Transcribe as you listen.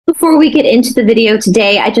Before we get into the video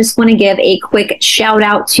today, I just want to give a quick shout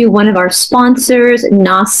out to one of our sponsors,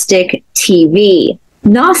 Gnostic TV.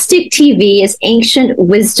 Gnostic TV is ancient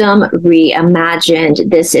wisdom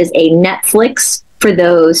reimagined. This is a Netflix for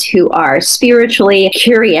those who are spiritually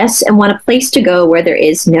curious and want a place to go where there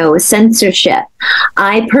is no censorship.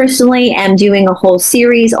 I personally am doing a whole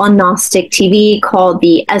series on Gnostic TV called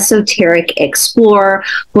The Esoteric Explorer,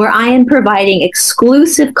 where I am providing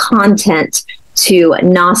exclusive content to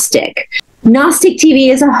Gnostic. Gnostic TV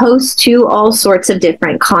is a host to all sorts of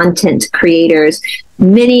different content creators,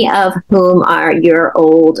 many of whom are your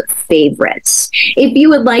old favorites. If you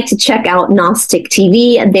would like to check out Gnostic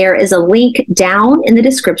TV, there is a link down in the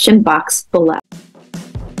description box below.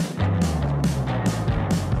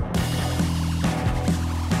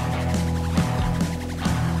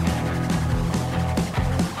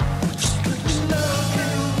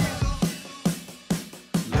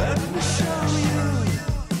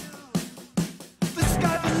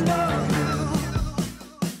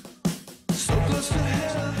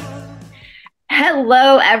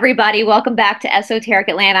 Hello, everybody. Welcome back to Esoteric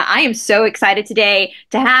Atlanta. I am so excited today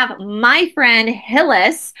to have my friend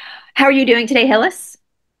Hillis. How are you doing today, Hillis?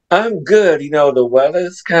 I'm good. The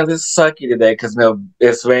weather's kind of sucky today because,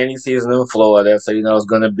 it's rainy season in Florida. So, it's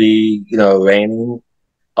going to be, raining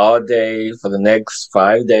all day for the next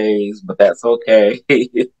 5 days, but that's okay.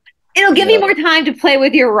 It'll give you more time to play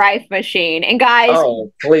with your rife machine. And guys...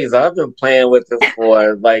 Oh, please. I've been playing with this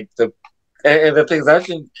for, and the things I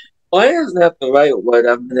should... Playing is not the right word.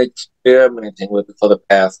 I've been experimenting with it for the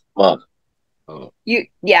past month.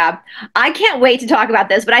 Yeah, I can't wait to talk about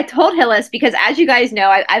this, but I told Hillis because, as you guys know,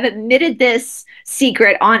 I've admitted this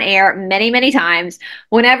secret on air many, many times.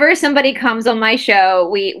 Whenever somebody comes on my show,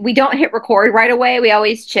 we don't hit record right away. We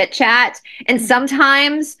always chit chat, and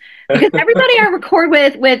sometimes because everybody I record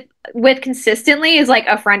with consistently is like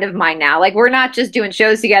a friend of mine now. Like, we're not just doing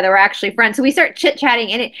shows together, we're actually friends. So we start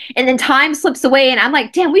chit-chatting and then time slips away and I'm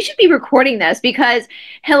like, damn, we should be recording this because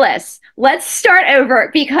Hillis, let's start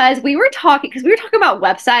over because we were talking about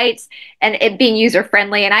websites and it being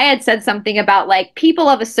user-friendly, and I had said something about like people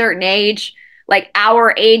of a certain age, like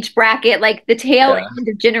our age bracket, like the tail end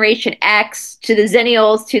of Generation X to the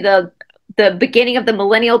Zennials to the beginning of the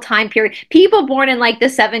millennial time period, people born in like the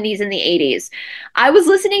 70s and the 80s. I was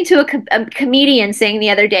listening to a comedian saying the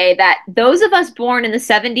other day that those of us born in the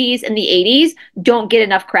 70s and the 80s don't get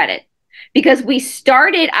enough credit because we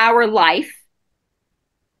started our life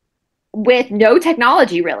with no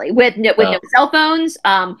technology, really, with no cell phones,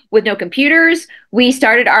 with no computers. We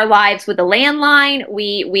started our lives with a landline.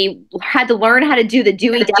 We had to learn how to do the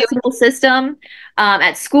Dewey Decimal System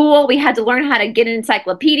at school. We had to learn how to get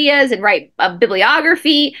encyclopedias and write a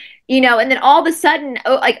bibliography, and then all of a sudden,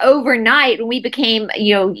 like overnight, when we became,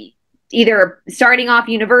 either starting off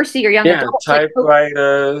university or young adults.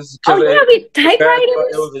 Typewriters. We typewriters.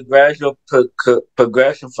 It was a gradual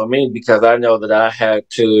progression for me because I know that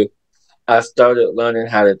I started learning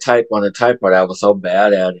how to type on a typewriter. I was so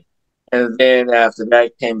bad at it. And then after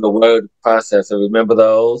that came the word processor. Remember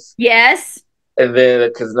those? Yes. And then,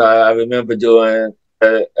 because I remember doing,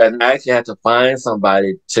 and I actually had to find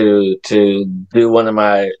somebody to do one of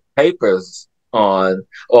my papers on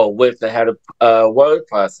or with that had a word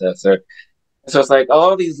processor. So it's like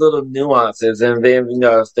all these little nuances. And then,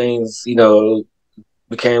 things,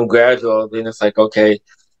 became gradual. Then it's like, okay,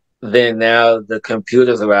 then now the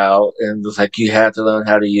computers are out, and it's like you had to learn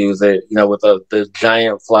how to use it, with the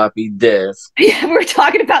giant floppy disk. Yeah, we're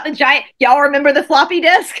talking about the giant. Y'all remember the floppy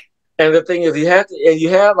disk? And the thing is, you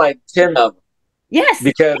had like 10 of them. Yes.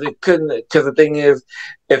 Because the thing is,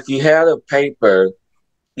 if you had a paper,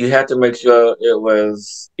 you had to make sure it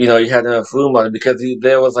was, you had enough room on it because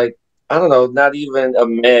there was like, I don't know, not even a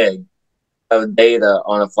meg of data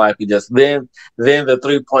on a floppy disk. Then the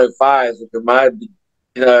 3.5s, which might be,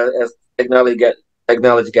 as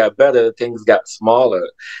technology got better, things got smaller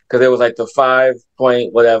because there was like the 5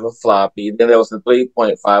 point whatever floppy. Then there was the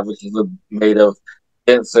 3.5, which is made of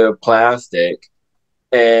denser plastic.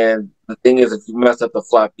 And the thing is, if you mess up the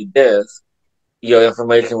floppy disk, your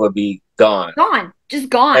information would be gone. Just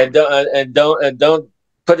gone. And don't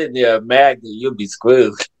put it in your magnet. You'll be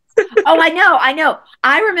screwed. Oh, I know.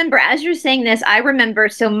 I remember, as you're saying this,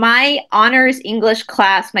 so my honors English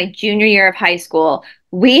class, my junior year of high school,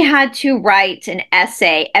 we had to write an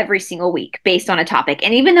essay every single week based on a topic.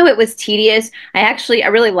 And even though it was tedious, I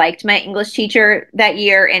really liked my English teacher that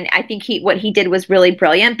year. And I think what he did was really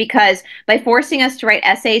brilliant because by forcing us to write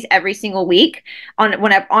essays every single week on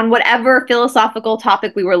whatever philosophical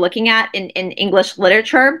topic we were looking at in English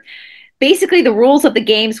literature, basically the rules of the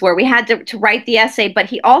games were we had to write the essay, but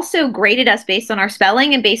he also graded us based on our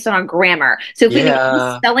spelling and based on our grammar. So if we made any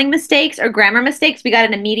Yeah, spelling mistakes or grammar mistakes, we got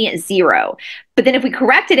an immediate 0. But then if we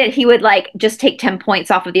corrected it, he would like just take 10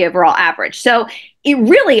 points off of the overall average. So it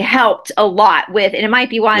really helped a lot with, and it might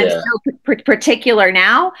be why I'm yeah, so particular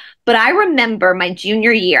now, but I remember my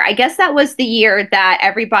junior year. I guess that was the year that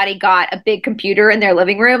everybody got a big computer in their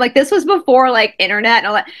living room. Like this was before like internet and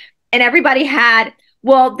all that. And everybody had,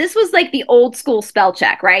 well, this was like the old school spell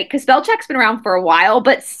check, right? Because spell check's been around for a while,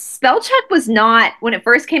 but spell check was not, when it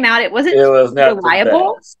first came out, it wasn't it was not the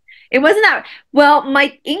reliable. best. It wasn't that, well,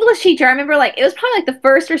 my English teacher, I remember like, it was probably like the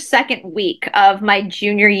first or second week of my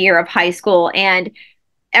junior year of high school. And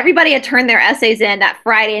everybody had turned their essays in that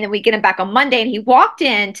Friday, and then we get them back on Monday. And he walked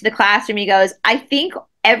into the classroom. He goes, I think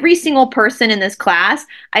every single person in this class,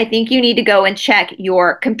 I think you need to go and check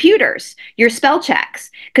your computers, your spell checks,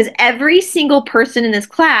 because every single person in this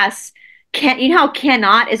class can't, you know how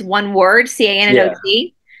cannot is one word, CAN and Yeah,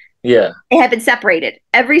 OT? yeah, They have been separated.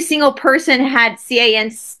 Every single person had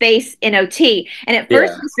CAN space in OT. And at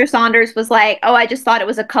first, yeah, Mr. Saunders was like, oh, I just thought it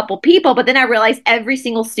was a couple people. But then I realized every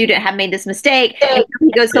single student had made this mistake. And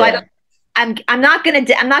he goes, so I yeah. don't, I'm not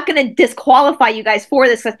gonna disqualify you guys for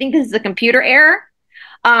this. I think this is a computer error.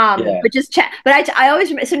 Yeah. But just check. But I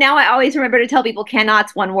always so now I always remember to tell people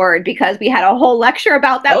cannot's one word because we had a whole lecture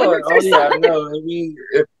about that with Oh Mr. yeah, I Saunders. know. I mean,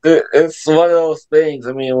 it's one of those things.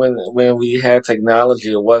 I mean, when we had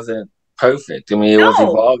technology, it wasn't perfect. I mean, it was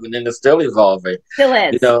No, evolving and it's still evolving. still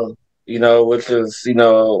You is. know, which is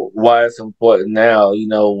why it's important now.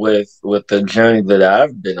 With the journey that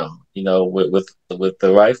I've been on. With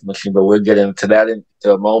the rifle machine, but we'll get into that in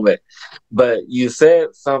a moment. But you said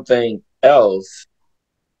something else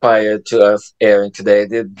prior to us airing today.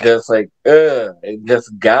 It just it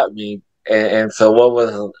just got me. And so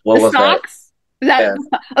what The was that? socks? Is that Yeah,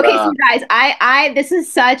 okay? So rock. you guys, I this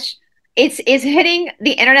is such it's hitting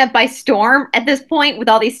the internet by storm at this point with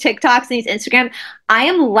all these TikToks and these Instagram. I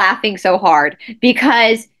am laughing so hard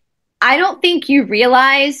because I don't think you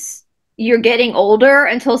realize you're getting older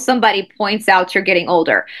until somebody points out you're getting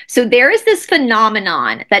older. So there is this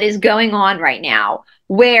phenomenon that is going on right now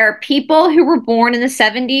where people who were born in the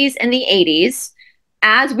 70s and the 80s,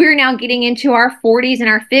 as we're now getting into our 40s and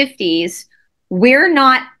our 50s, we're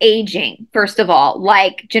not aging, first of all,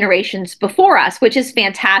 like generations before us, which is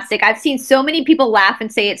fantastic. I've seen so many people laugh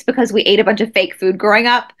and say it's because we ate a bunch of fake food growing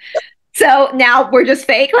up. So now we're just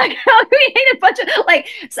fake. Like we ate a bunch of like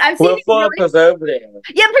so I've seen We're these full of really preservatives.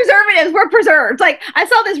 yeah, preservatives. We're preserved. Like I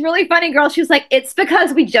saw this really funny girl. She was like, "It's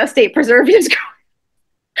because we just ate preservatives."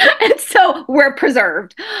 And so we're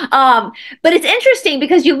preserved. But it's interesting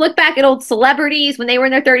because you look back at old celebrities when they were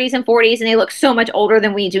in their 30s and 40s and they look so much older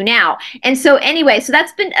than we do now. And so anyway, so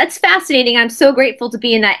that's fascinating. I'm so grateful to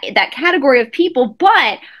be in that category of people.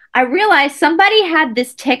 But I realized somebody had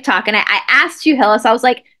this TikTok and I asked you, Hillis, I was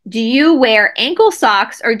like, do you wear ankle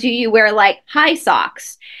socks or do you wear like high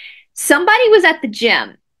socks? Somebody was at the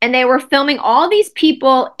gym and they were filming all these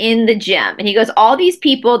people in the gym. And he goes, all these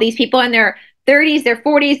people in their 30s, their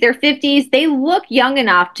 40s, their 50s, they look young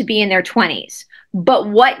enough to be in their 20s. But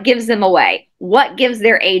what gives them away? What gives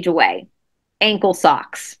their age away? Ankle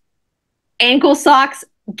socks. Ankle socks.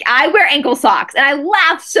 I wear ankle socks and I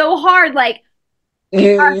laugh so hard. Like,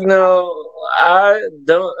 I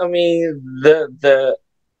don't. I mean, the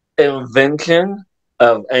invention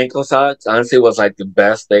of ankle socks honestly was like the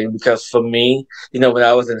best thing because for me, when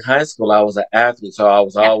I was in high school, I was an athlete, so I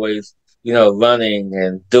was yeah, always, running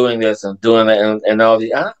and doing this and doing that and all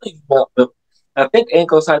the. I don't even know. I think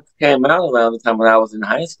ankle socks came out around the time when I was in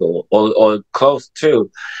high school or close to.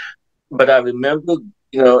 But I remember,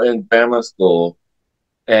 in grammar school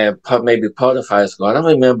and maybe part of high school. I don't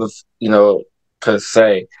remember, per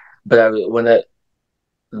se, but when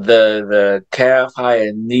the calf high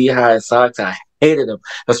and knee high socks, I hated them,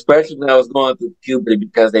 especially when I was going through puberty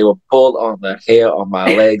because they would pull on the hair on my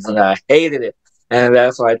legs, and I hated it. And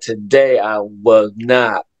that's why today I will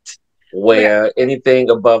not wear anything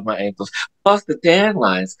above my ankles. Plus the tan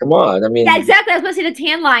lines. Come on, I yeah, mean, exactly. I was going to say the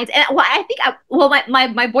tan lines, and well, I think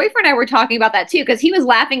my boyfriend and I were talking about that too because he was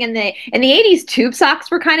laughing in the 80s. Tube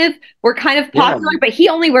socks were kind of yeah, popular, but he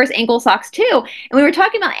only wears ankle socks too. And we were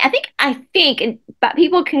talking about I think, and but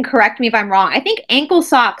people can correct me if I'm wrong. I think ankle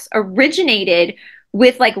socks originated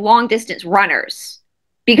with like long distance runners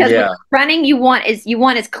because when yeah, you're running, you want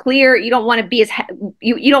as clear. You don't want to be as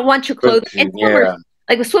you don't want your clothing and swimmers yeah,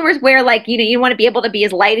 like with swimmers wear like you want to be able to be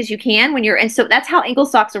as light as you can when you're and so that's how ankle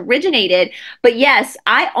socks originated. But yes,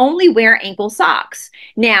 I only wear ankle socks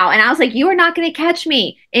now, and I was like, you are not going to catch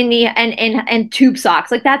me in the and tube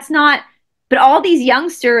socks. Like But all these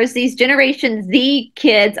youngsters, these Generation Z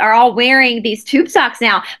kids are all wearing these tube socks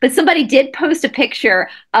now. But somebody did post a picture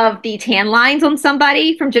of the tan lines on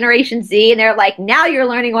somebody from Generation Z, and they're like, now you're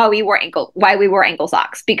learning why we wore ankle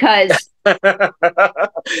socks, because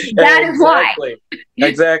that is why.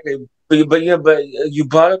 Exactly. But yeah, but you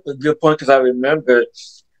brought up a good point because I remember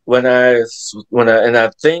and I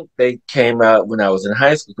think they came out when I was in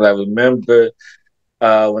high school. 'Cause I remember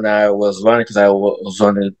when I was running, because I was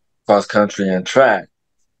running cross country and track,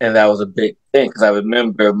 and that was a big thing. Because I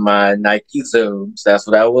remember my Nike Zooms. That's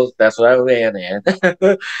what I was. That's what I ran in,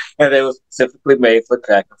 and they were specifically made for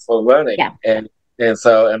track and for running. Yeah. And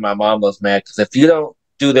my mom was mad because if you don't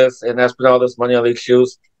do this and I spend all this money on these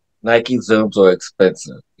shoes, Nike Zooms are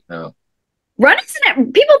expensive. You know.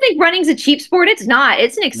 People think running's a cheap sport. It's not.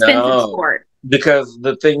 It's an expensive No, sport. because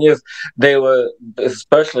the thing is, they were,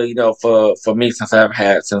 especially for me, since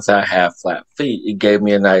I have flat feet, it gave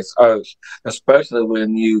me a nice arch. Especially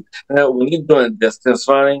when you're doing distance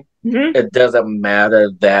running, it doesn't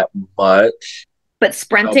matter that much. But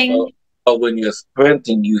sprinting, but when you're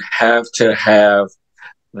sprinting, you have to have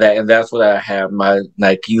that, and that's what I have my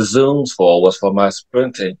Nike Zooms for. Was for my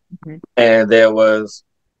sprinting, and there was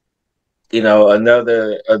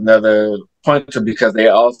another pointer because they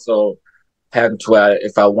also had to where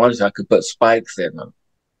if I wanted to, I could put spikes in them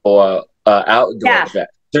or outdoor track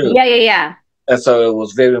too. Yeah. And so it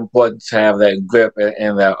was very important to have that grip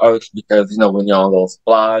and that arch because when you're on those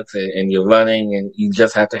blocks and you're running and you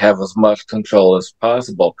just have to have as much control as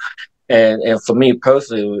possible. And for me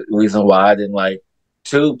personally, the reason why I didn't like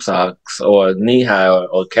tube socks or knee high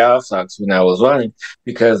or calf socks when I was running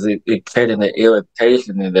because it created an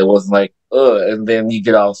irritation and it was like and then you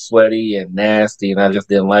get all sweaty and nasty and I just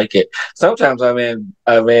didn't like it. Sometimes I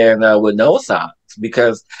ran with no socks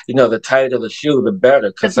because the tighter the shoe the better,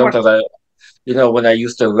 because sometimes when I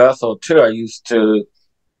used to wrestle too, I used to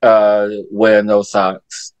wear no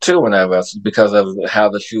socks too when I wrestled because of how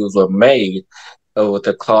the shoes were made with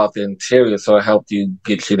the cloth interior, so it helped you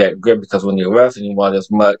get you that grip because when you're wrestling, you want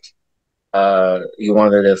you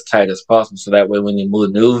want it as tight as possible, so that way when you're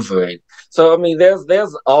maneuvering. So I mean,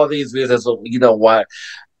 there's all these reasons, why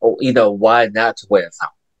not to wear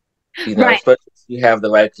something, right. Especially if you have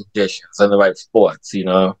the right conditions and the right sports,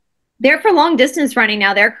 They're for long distance running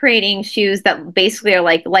now. They're creating shoes that basically are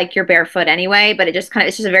like your barefoot anyway, but it's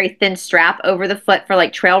just a very thin strap over the foot for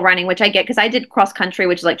like trail running, which I get because I did cross country,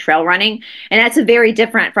 which is like trail running, and that's very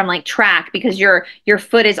different from like track because your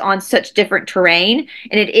foot is on such different terrain,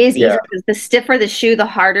 and it is easier. The stiffer the shoe, the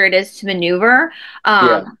harder it is to maneuver.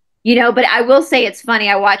 But I will say it's funny.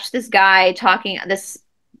 I watched this guy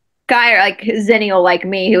like Zennial like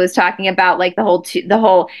me who was talking about like the whole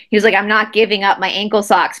he was like, I'm not giving up my ankle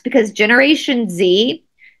socks because Generation Z,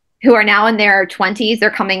 who are now in their 20s, they're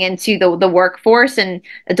coming into the workforce and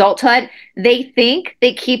adulthood, they think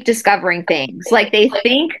they keep discovering things. Like they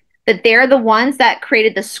think that they're the ones that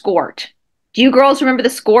created the skort. Do you girls remember the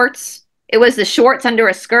skorts? It was the shorts under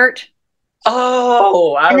a skirt.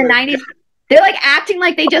 Oh, in the 90s. They're like acting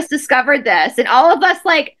like they just discovered this, and all of us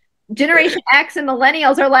like Generation X and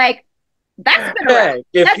millennials are like, that's been around.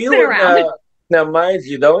 That's been around. Now, mind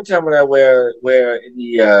you, the only time when I wear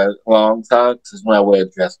any long socks is when I wear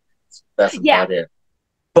dress. That's about it.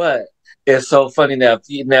 But it's so funny now.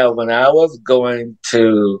 When I was going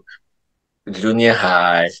to junior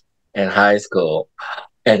high and high school,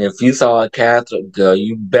 and if you saw a Catholic girl,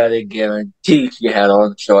 you better guarantee she had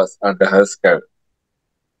on shorts under her skirt.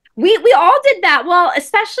 We all did that. Well,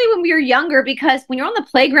 especially when we were younger, because when you're on the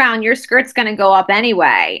playground, your skirt's going to go up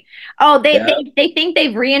anyway. Oh, they think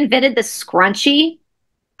they've reinvented the scrunchie.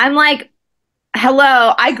 I'm like,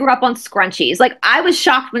 hello, I grew up on scrunchies. Like, I was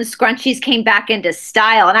shocked when scrunchies came back into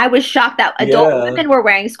style, and I was shocked that adult women were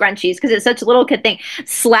wearing scrunchies because it's such a little kid thing.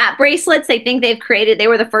 Slap bracelets, they think they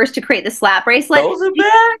were the first to create the slap bracelet. Those are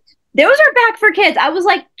back? Those are back for kids. I was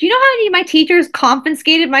like, do you know how many of my teachers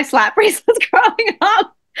confiscated my slap bracelets growing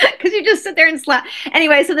up? Because you just sit there and slap.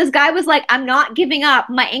 Anyway, so this guy was like, I'm not giving up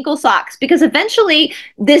my ankle socks because eventually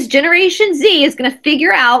this Generation Z is going to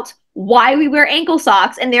figure out why we wear ankle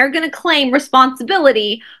socks, and they're going to claim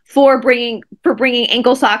responsibility for bringing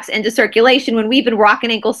ankle socks into circulation when we've been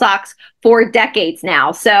rocking ankle socks for decades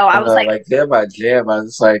now. So I was like they're my jam. I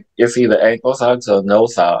was like, it's either ankle socks or no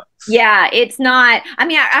socks. Yeah, it's not. I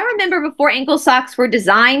mean, I remember before ankle socks were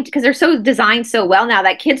designed, because they're so designed so well now,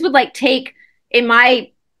 that kids would like take, in my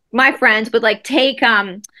friends would like take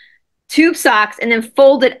tube socks and then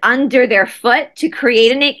fold it under their foot to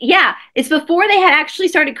create it's before they had actually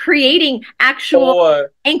started creating actual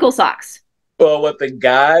ankle socks. Well, what the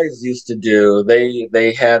guys used to do,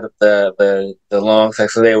 they had the long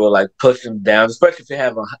sex, so they would like push them down, especially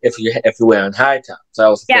if you're wearing high tops. So I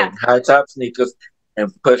was Yeah, saying high top sneakers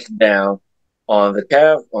and push down on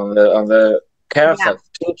the calf yeah, socks,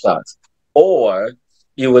 tube socks, or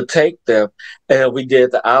you would take them, and we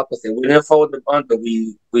did the opposite. We didn't fold them under.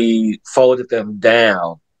 We folded them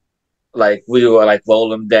down, like we were like roll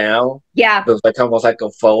them down. yeah. It was like almost like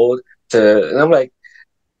a fold to, and I'm like,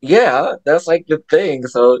 yeah, that's like the thing.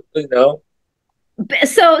 So,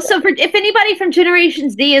 So, if anybody from Generation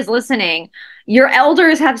Z is listening, your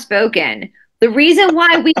elders have spoken. The reason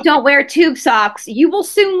why we don't wear tube socks, you will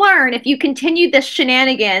soon learn if you continue this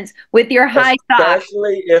shenanigans with your high socks.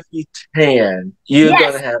 especially if you tan, you're gonna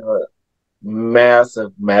Yes, have a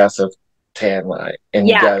massive, massive tan line, and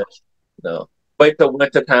you yeah. gotta, wait till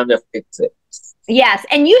winter time to fix it. Yes,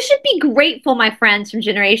 and you should be grateful, my friends from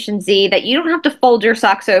Generation Z, that you don't have to fold your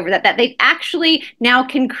socks over, that they actually now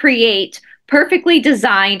can create perfectly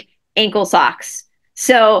designed ankle socks.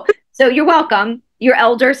 So you're welcome. Your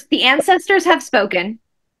elders, the ancestors have spoken.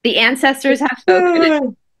 The ancestors have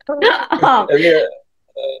spoken. Um, Yeah.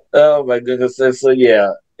 Oh my goodness. And so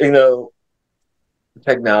yeah,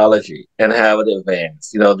 technology and how it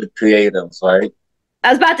advanced. The creatives, right? I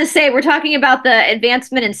was about to say we're talking about the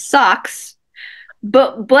advancement in socks.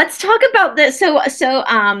 But let's talk about this.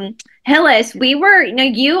 Hillis, we were,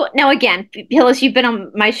 you now again, Hillis, you've been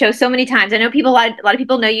on my show so many times. I know a lot of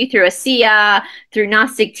people know you through Asea, through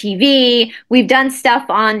Gnostic TV. We've done stuff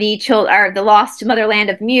on the Lost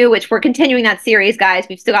Motherland of Mu, which we're continuing that series, guys.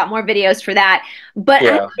 We've still got more videos for that. But I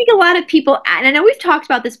Yeah. think a lot of people, and I know we've talked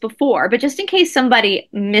about this before, but just in case somebody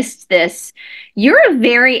missed this, you're a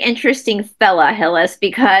very interesting fella, Hillis,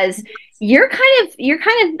 because you're kind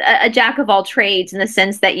of a jack of all trades in the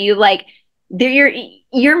sense that you like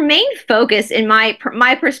your main focus in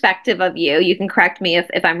my perspective of you. You can correct me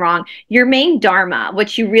if I'm wrong. Your main dharma,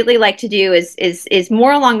 what you really like to do, is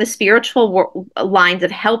more along the spiritual lines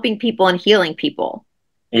of helping people and healing people.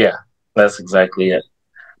 Yeah, that's exactly it.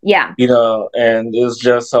 Yeah. And it's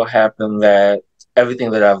just so happened that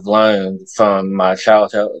everything that I've learned from my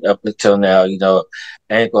childhood up until now,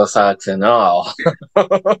 ankle socks and all,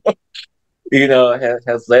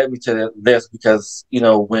 has led me to this because,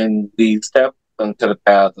 when we step into the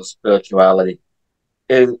path of spirituality,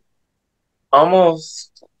 it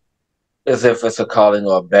almost as if it's a calling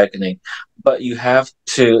or a beckoning, but you have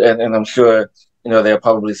to, and I'm sure, there are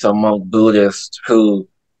probably some monk Buddhists who,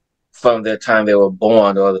 from the time they were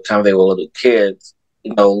born or the time they were little kids,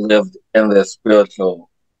 lived in their spiritual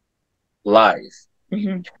life,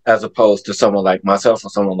 Hmm. as opposed to someone like myself or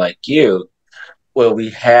someone like you, where we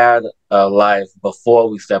had a life before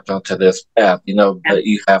we stepped onto this path, Yeah. but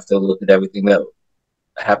you have to look at everything that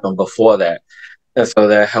happened before that. And so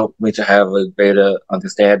that helped me to have a greater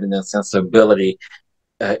understanding and sensibility,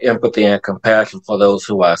 empathy and compassion for those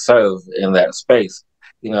who I serve in that space.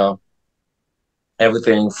 You know,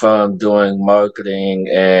 Everything from doing marketing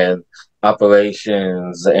and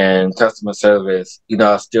operations and customer service.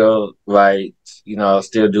 I still write, I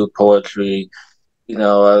still do poetry.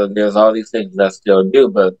 There's all these things that I still do,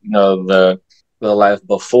 but the life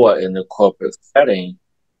before in the corporate setting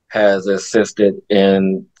has assisted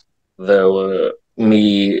in the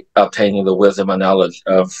me obtaining the wisdom and knowledge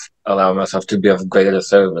of allowing myself to be of greater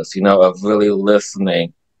service, of really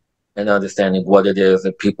listening and understanding what it is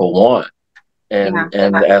that people want Yeah.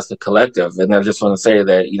 and as the collective. And I just want to say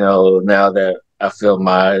that, now that I feel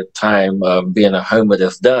my time of being a hermit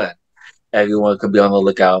is done, everyone could be on the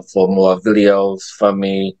lookout for more videos from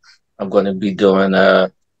me. I'm going to be doing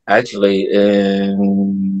actually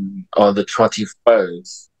in on the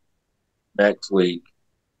 21st next week.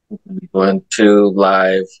 We'll be doing 2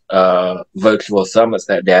 live virtual summits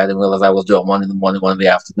that day. I didn't realize I was doing one in the morning, one in the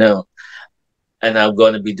afternoon. And I'm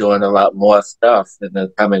going to be doing a lot more stuff in the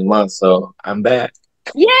coming months. So I'm back.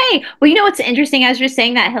 Yay! Well, you know what's interesting as you're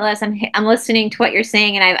saying that, Hillis, I'm listening to what you're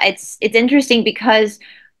saying, and it's interesting because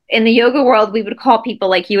in the yoga world, we would call people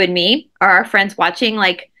like you and me, or our friends watching,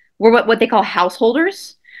 like we're what they call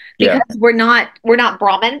householders, because Yeah, we're not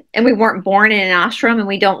Brahmin, and we weren't born in an ashram, and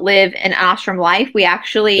we don't live an ashram life. We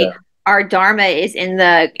actually yeah, our dharma is in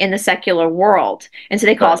the secular world, and so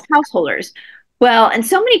they call right. us householders. Well, and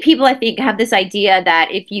so many people, I think, have this idea that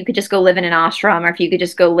if you could just go live in an ashram or if you could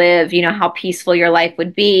just go live, how peaceful your life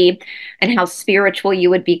would be and how spiritual you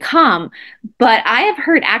would become. But I have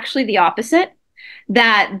heard actually the opposite,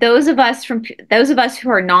 that those of us who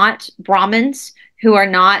are not Brahmins, who are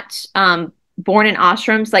not born in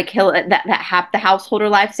ashrams like that have the householder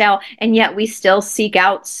lifestyle, and yet we still seek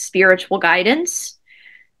out spiritual guidance,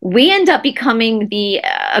 we end up becoming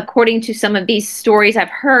according to some of these stories I've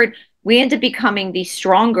heard, we end up becoming the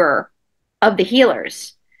stronger of the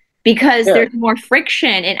healers because Yeah, there's more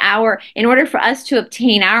friction in order for us to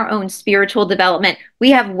obtain our own spiritual development,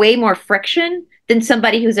 we have way more friction than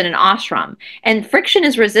somebody who's in an ashram. And friction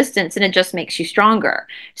is resistance and it just makes you stronger.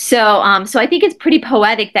 So I think it's pretty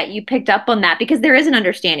poetic that you picked up on that because there is an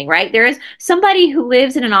understanding, right? There is somebody who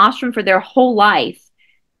lives in an ashram for their whole life.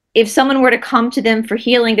 If someone were to come to them for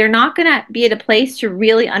healing, they're not going to be at a place to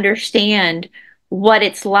really understand what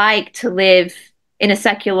it's like to live in a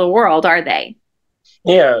secular world, are they?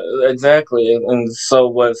 yeah, exactly. And so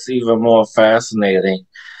what's even more fascinating,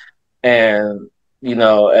 and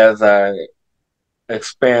as I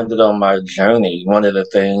expanded on my journey, one of the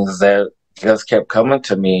things that just kept coming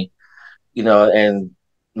to me, and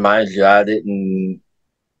mind you, I didn't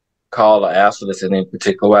call or ask for this in any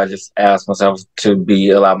particular way. I just asked myself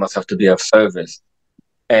allow myself to be of service.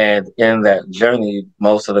 And in that journey,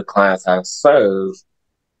 most of the clients I serve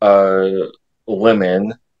are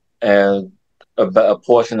women, and a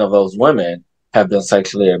portion of those women have been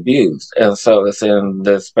sexually abused. And so it's in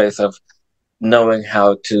the space of knowing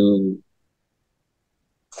how to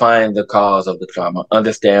find the cause of the trauma,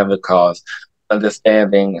 understand the cause,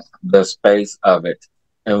 understanding the space of it,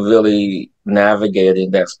 and really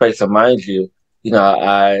navigating that space. And mind you,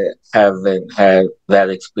 I haven't had that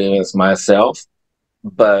experience myself,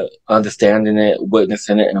 but understanding it,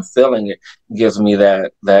 witnessing it, and feeling it gives me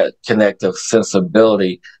that connective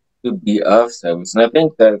sensibility to be of service. And I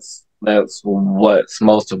think that's what's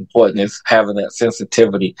most important is having that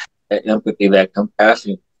sensitivity, that empathy, that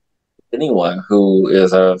compassion. Anyone who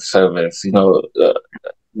is of service, and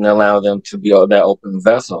allow them to be that open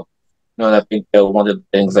vessel. And I think that one of the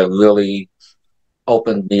things that really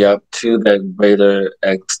opened me up to that greater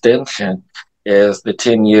extension is the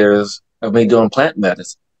 10 years of me doing plant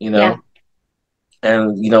medicine, Yeah.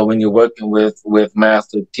 And, when you're working with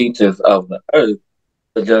master teachers of the earth,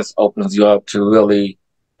 it just opens you up to really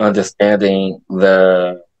understanding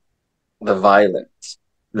the violence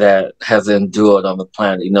that has endured on the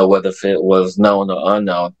planet, whether if it was known or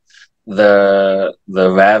unknown, the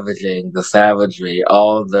ravaging, the savagery,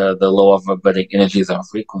 all the lower vibrating energies and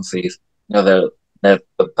frequencies, that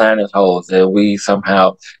the planet holds, that we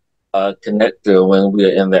somehow connect to when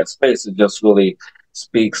we're in that space. It just really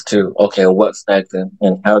speaks to, okay, what's next,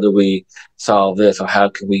 and how do we solve this, or how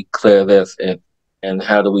can we clear this, and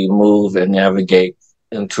how do we move and navigate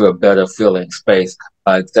into a better feeling space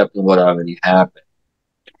by accepting what already happened.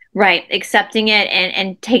 Right, accepting it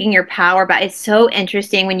and taking your power back. It's so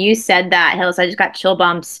interesting when you said that, Hills. I just got chill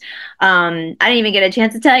bumps. I didn't even get a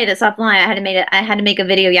chance to tell you this offline. I had to make a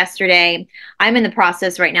video yesterday. I'm in the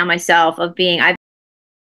process right now myself of I've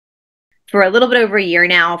for a little bit over a year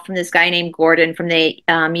now from this guy named Gordon from the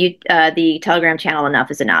Telegram channel.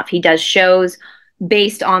 Enough is enough. He does shows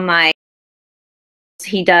based on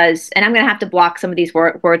he does, and I'm going to have to block some of these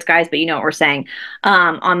words, guys, but you know what we're saying,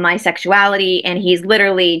 on my sexuality. And he's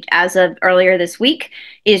literally, as of earlier this week,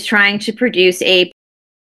 is trying to produce a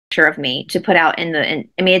picture of me to put out I mean,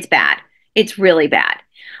 it's bad. It's really bad.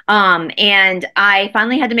 And I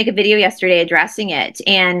finally had to make a video yesterday addressing it.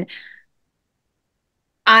 And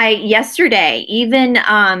yesterday, even,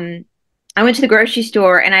 I went to the grocery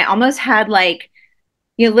store and I almost had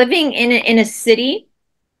living in a city,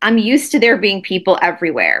 I'm used to there being people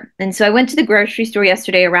everywhere. And so I went to the grocery store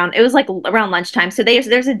yesterday it was like around lunchtime. So there's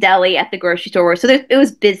a deli at the grocery store. So it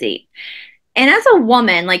was busy. And as a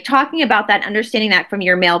woman, like talking about that, understanding that from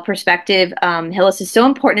your male perspective, Hillis, is so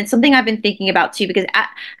important. It's something I've been thinking about too, because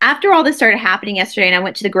after all this started happening yesterday and I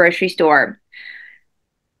went to the grocery store,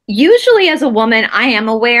 usually as a woman, I am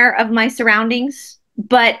aware of my surroundings.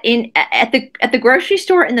 But at the grocery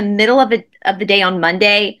store in the middle of the day on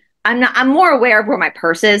Monday, I'm more aware of where my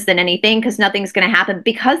purse is than anything because nothing's going to happen.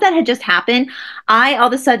 Because that had just happened, I all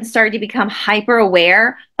of a sudden started to become hyper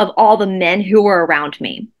aware of all the men who were around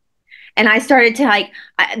me. And I started to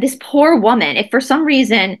this poor woman. If for some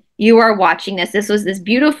reason you are watching this was this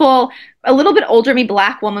beautiful, a little bit older me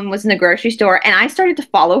black woman was in the grocery store, and I started to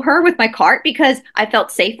follow her with my cart because I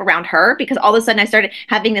felt safe around her. Because all of a sudden I started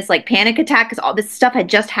having this panic attack because all this stuff had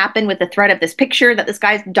just happened with the threat of this picture that this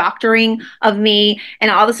guy's doctoring of me,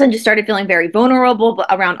 and all of a sudden just started feeling very vulnerable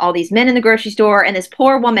around all these men in the grocery store. And this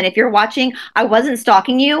poor woman, if you're watching, I wasn't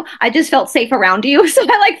stalking you. I just felt safe around you, so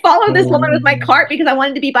I followed this woman with my cart because I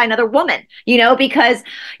wanted to be by another woman, because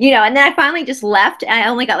and then I finally just left. And I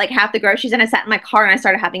only got half the groceries, and I sat in my car and I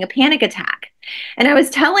started having a panic attack. And I was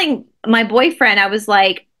telling my boyfriend, I was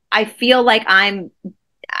like, I feel like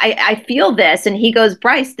I feel this. And he goes,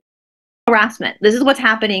 Bryce, harassment. This is what's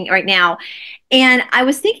happening right now. And I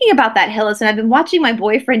was thinking about that, Hillis, and I've been watching my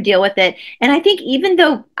boyfriend deal with it. And I think even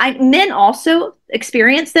though men also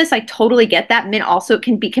experience this, I totally get that. Men also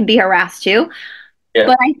can be harassed too. Yeah,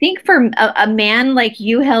 But I think for a man like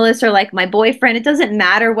you, Hillis, or like my boyfriend, it doesn't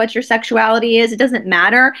matter what your sexuality is. It doesn't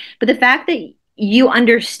matter. But the fact that you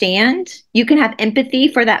understand, you can have empathy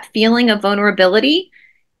for that feeling of vulnerability.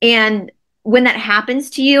 And when that happens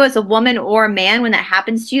to you as a woman or a man, when that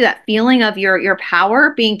happens to you, that feeling of your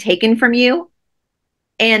power being taken from you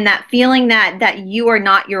and that feeling that you are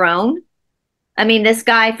not your own. I mean, this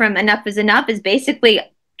guy from Enough is Enough is basically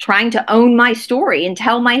trying to own my story and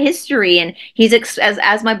tell my history. And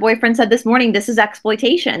as my boyfriend said this morning, this is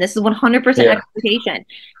exploitation. This is 100% yeah. exploitation.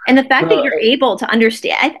 And the fact that No, you're able to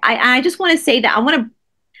understand, I just want to say that I want to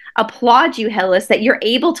applaud you, Hillis, that you're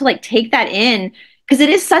able to like take that in because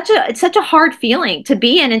it's such a hard feeling to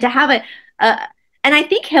be in and to have a and I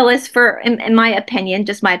think Hillis, for in my opinion,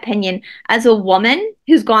 just my opinion, as a woman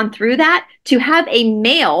who's gone through that, to have a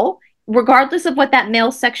male, regardless of what that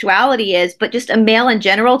male sexuality is, but just a male in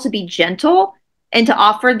general, to be gentle and to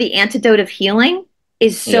offer the antidote of healing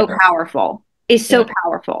is so yeah, powerful. Is so yeah,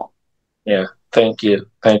 powerful. yeah. Thank you,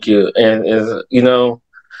 thank you. And is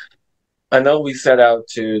I know we set out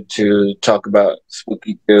to talk about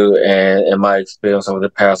Spooky 2 and my experience over the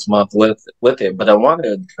past month with it, but I want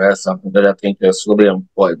to address something that I think is really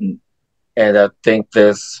important, and I think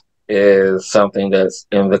this is something that's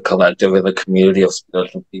in the collective, in the community of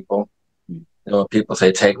spiritual people. People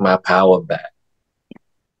say, "Take my power back."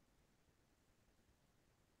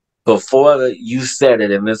 Before you said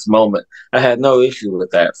it in this moment, I had no issue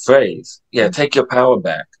with that phrase. Yeah, take your power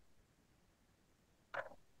back.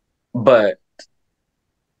 But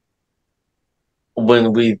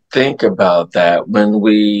when we think about that, when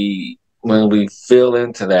we feel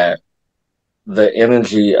into that, the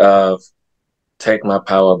energy of take my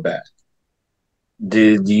power back.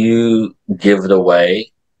 Did you give it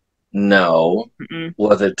away? No. Mm-mm.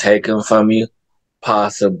 Was it taken from you?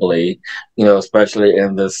 Possibly. Especially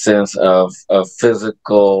in the sense of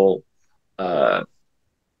physical, uh,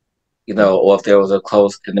 or if there was a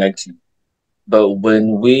close connection. But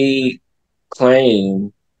when we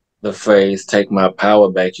claim the phrase take my power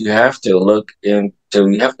back, you have to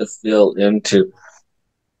feel into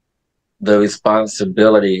the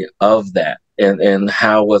responsibility of that, and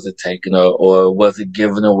how was it taken, or was it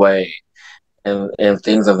given away, and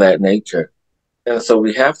things of that nature. And so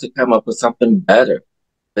we have to come up with something better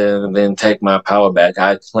than take my power back.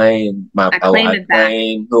 I claim my I power. claim I it back.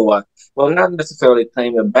 claim who I well, not necessarily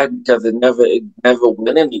claim it back, because it never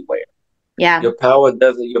went anywhere. Yeah. Your power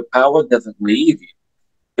doesn't leave you.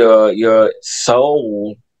 Your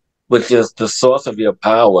soul, which is the source of your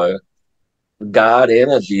power, God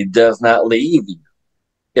energy, does not leave you.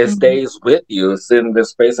 It Mhm. stays with you. It's in the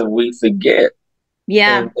space of we forget.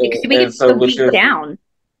 Yeah. And, Because and, we and get so so which beat is down.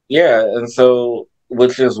 Yeah, and so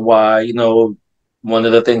which is why, one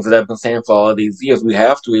of the things that I've been saying for all these years, we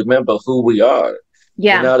have to remember who we are. We're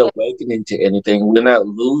Yeah. not awakening to anything. We're not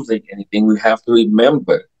losing anything. We have to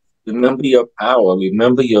remember. Remember your power.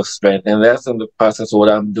 Remember your strength. And that's in the process of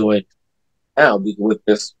what I'm doing now with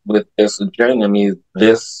this journey. I mean,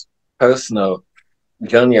 this personal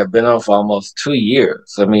journey I've been on for almost 2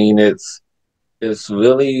 years. I mean, it's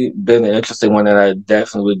really been an interesting one, and I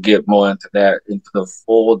definitely would get more into that, into the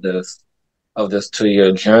fullness of this 2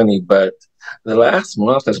 year journey. But the last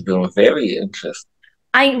month has been very interesting.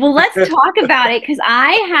 Well, let's talk about it because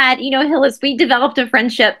I had, Hillis, we developed a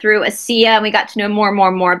friendship through Asea and we got to know more and more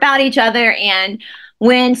and more about each other. And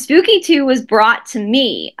when Spooky 2 was brought to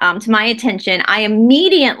me, to my attention, I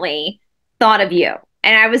immediately thought of you.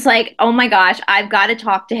 And I was like, oh my gosh, I've got to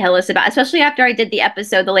talk to Hillis about, especially after I did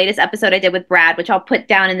the latest episode I did with Brad, which I'll put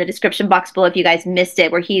down in the description box below if you guys missed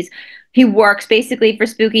it, where he works basically for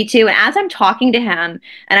Spooky 2. And as I'm talking to him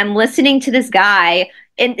and I'm listening to this guy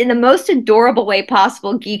in the most adorable way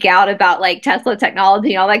possible geek out about like Tesla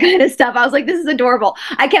technology and all that kind of stuff. I was like, this is adorable.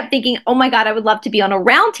 I kept thinking, oh my God, I would love to be on a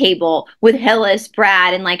round table with Hillis,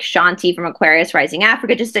 Brad, and like Shanti from Aquarius Rising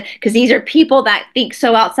Africa, just because these are people that think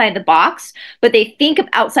so outside the box, but they think of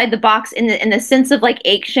outside the box in the sense of like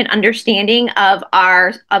ancient understanding of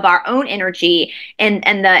our own energy and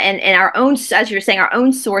our own, as you're saying, our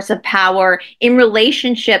own source of power in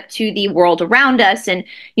relationship to the world around us. And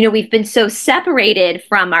we've been so separated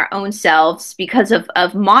from our own selves because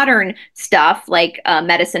of modern stuff like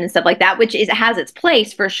medicine and stuff like that, which has its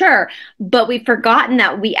place for sure. But we've forgotten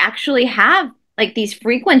that we actually have like these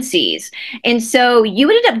frequencies. And so you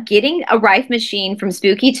ended up getting a Rife machine from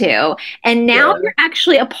Spooky too. And now Yeah. you're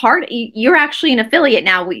actually a part, you're actually an affiliate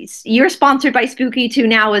now. You're sponsored by Spooky 2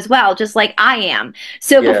 now as well, just like I am.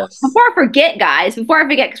 So Yes. before I forget, guys, before I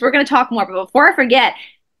forget, because we're going to talk more, but before I forget,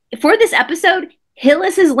 for this episode,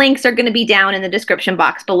 Hillis's links are going to be down in the description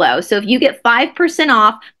box below. So if you get 5%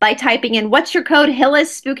 off by typing in, what's your code?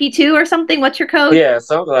 Hillis Spooky 2 or something? What's your code? Yeah,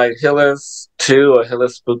 something like Hillis 2 or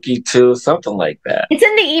Hillis Spooky 2, something like that. It's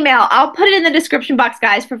in the email. I'll put it in the description box,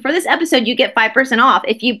 guys. For this episode, you get 5% off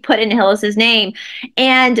if you put in Hillis's name.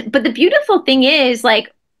 But the beautiful thing is,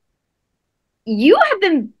 like, you've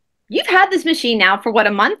had this machine now for what,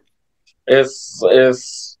 a month?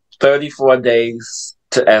 It's 34 days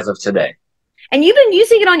as of today. And you've been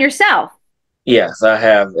using it on yourself. Yes, I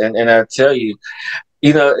have. And I tell you,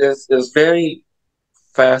 it's very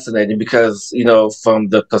fascinating because, from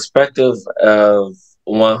the perspective of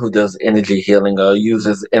one who does energy healing or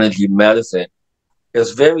uses energy medicine,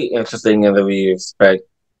 it's very interesting in the respect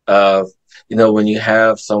of, when you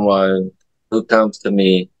have someone who comes to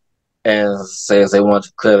me and says they want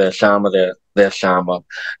to clear their their shama,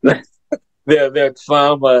 their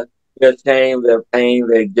trauma, their shame, their pain,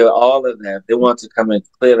 their guilt, all of that. They want to come and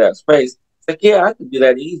clear that space. It's like, yeah, I can do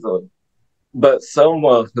that easily. But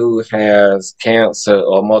someone who has cancer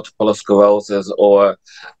or multiple sclerosis or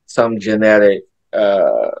some genetic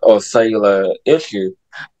or cellular issue,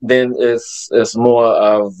 then it's more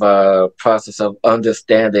of a process of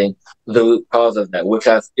understanding the root cause of that, which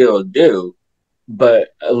I still do, but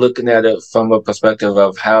looking at it from a perspective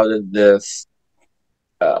of how did this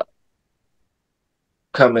uh,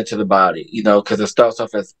 come into the body, because it starts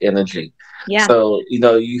off as energy. Yeah. So,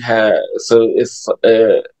 it's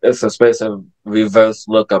a space of reverse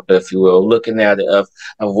lookup, if you will, looking at it of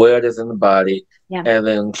where it is in the body, Yeah. and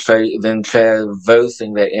then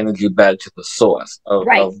traversing that energy back to the source of,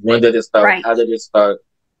 Right. of when did it start, Right. how did it start,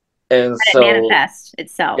 and Let it manifest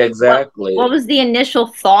itself. Exactly. What was the initial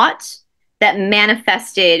thought that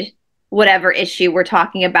manifested whatever issue we're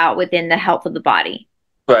talking about within the health of the body?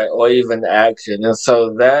 Right, or even action. And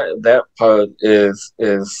so that part is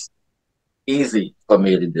easy for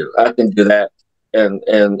me to do. I can do that and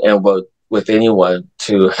work with anyone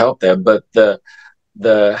to help them. But the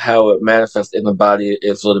how it manifests in the body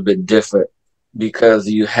is a little bit different because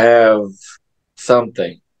you have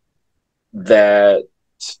something that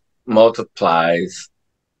multiplies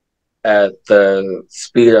at the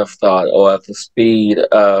speed of thought or at the speed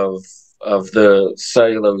of the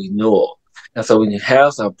cellular renewal. And so when you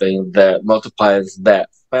have something that multiplies that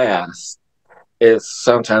fast, it's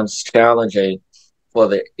sometimes challenging for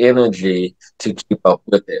the energy to keep up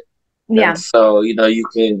with it. Yeah. And so,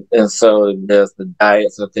 so there's the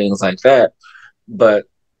diets and things like that. But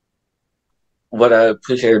what I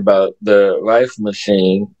appreciate about the Rife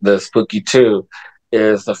machine, the Spooky 2,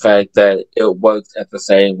 is the fact that it works at the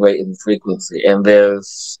same rate and frequency. And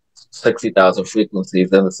there's 60,000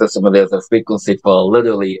 frequencies in the system, and there's a frequency for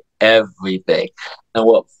literally everything. And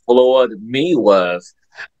what floored me was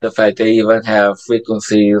the fact they even have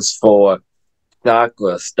frequencies for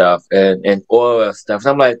chakra stuff and aura stuff.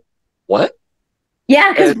 And I'm like, what?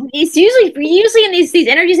 Yeah, because it's usually in these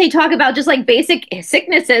energies they talk about just like basic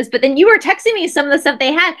sicknesses, but then you were texting me some of the stuff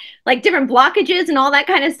they had, like different blockages and all that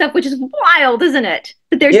kind of stuff, which is wild, isn't it?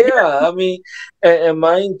 But there's I mean, and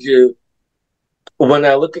mind you, when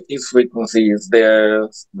I look at these frequencies,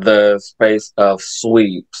 there's the space of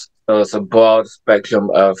sweeps. So it's a broad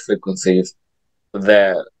spectrum of frequencies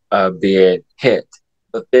that are being hit.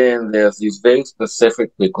 But then there's these very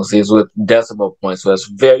specific frequencies with decimal points, so it's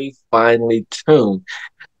very finely tuned.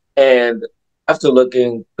 And after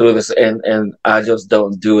looking through this, and I just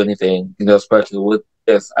don't do anything, especially with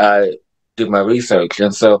this, I do my research.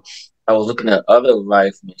 And so I was looking at other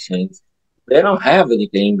Rife machines. They don't have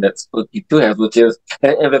anything that Spooky 2 has, which is,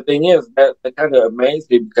 and the thing is, that kind of amazed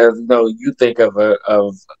me because, you think of a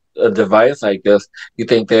device like this, you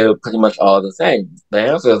think they're pretty much all the same. The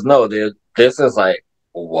answer is no. This is like,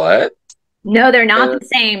 what? No, they're not the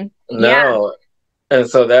same. No. Yeah. And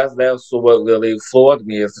so that's what really floored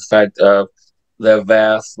me is the fact of their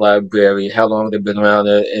vast library, how long they've been around,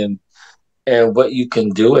 and what you can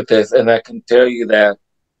do with this. And I can tell you that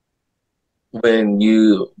when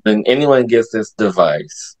anyone gets this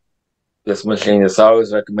device, this machine, it's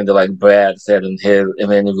always recommended, like Brad said in the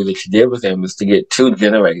interview that you did with him, is to get 2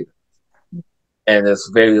 generators. And it's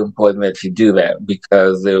very important that you do that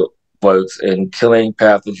because it works in killing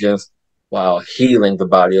pathogens while healing the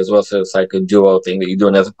body as well. So it's like a duo thing that you're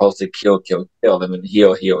doing as opposed to kill, I mean,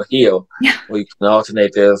 heal. Yeah. Where you can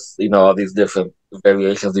alternate this, all these different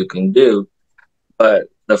variations you can do. But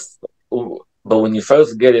But when you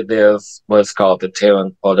first get it, there's what's called the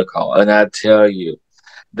Terran Protocol. And I tell you,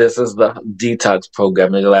 this is the detox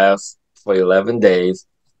program. It lasts for 11 days.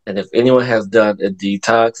 And if anyone has done a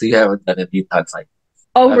detox, you haven't done a detox like,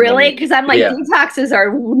 Oh, I really? mean, Because I'm like, yeah, detoxes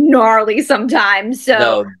are gnarly sometimes. So,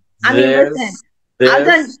 no, I mean, listen, this, I've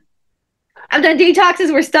done this, I've done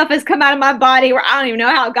detoxes where stuff has come out of my body where I don't even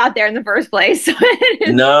know how it got there in the first place. So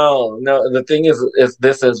no, no. The thing is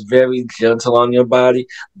this is very gentle on your body,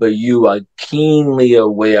 but you are keenly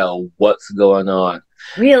aware of what's going on.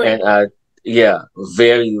 And really, yeah,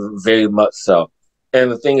 very, very much so.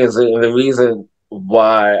 And the thing is, the reason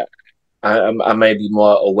why I may be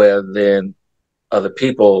more aware than other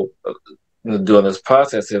people doing this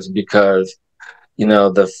process is because,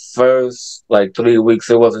 the first like 3 weeks,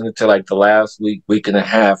 it wasn't until like the last week and a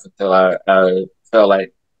half until I felt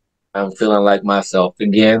like I'm feeling like myself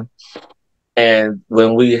again. And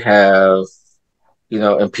when we have,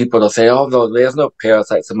 and people will say, oh, no, there's no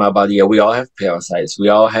parasites in my body. Yeah, we all have parasites. We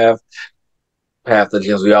all have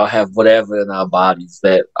pathogens. We all have whatever in our bodies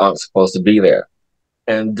that aren't supposed to be there.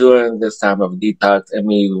 And during this time of detox and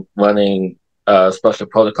me running special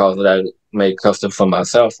protocols that I made custom for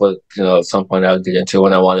myself, what at some point I'll get into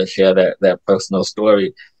when I want to share that personal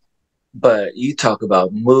story. But you talk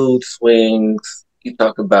about mood swings, you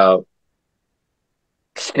talk about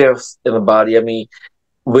shifts in the body. I mean,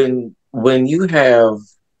 when you have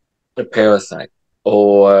a parasite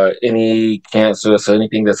or any cancerous or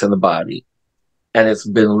anything that's in the body, and it's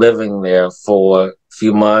been living there for a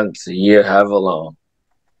few months, a year, however long,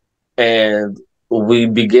 and we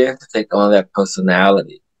begin to take on that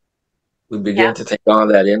personality. We yeah, begin to take on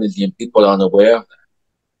that energy, and people aren't aware of that.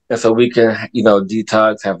 And so we can,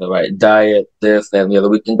 detox, have the right diet, this, that, and the other.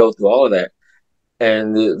 We can go through all of that,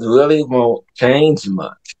 and it really won't change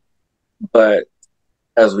much. But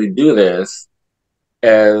as we do this,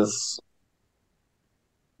 as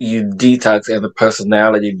you detox and the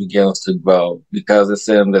personality begins to grow because it's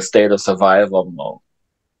in the state of survival mode.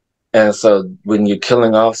 And so when you're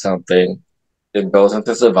killing off something, it goes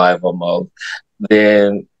into survival mode.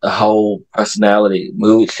 Then the whole personality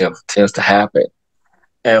mood shift tends to happen.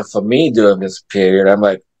 And for me during this period, I'm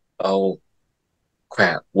like, oh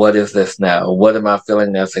crap, what is this now? What am I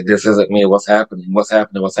feeling now? It's like, this isn't me. What's happening? What's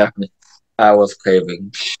happening? What's happening? I was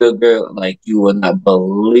craving sugar like you would not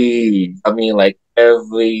believe. I mean, like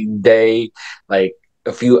every day, like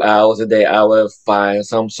a few hours a day, I would find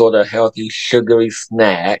some sort of healthy, sugary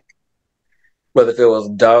snack, whether if it was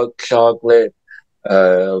dark chocolate,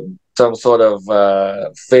 uh, some sort of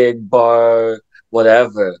fig bar,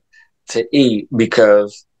 whatever, to eat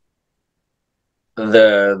because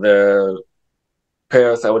the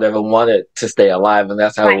parasite would ever wanted to stay alive, and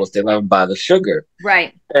that's how it right, was stay alive by the sugar.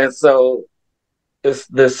 right. And so it's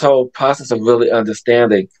this whole process of really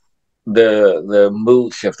understanding the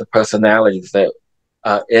mood shift, the personalities that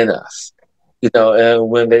are in us. And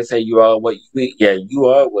when they say you are what you eat, yeah, you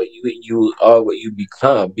are what you eat, you are what you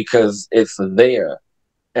become because it's there.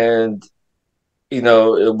 And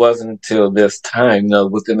it wasn't until this time,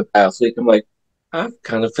 within the past week, I'm like, I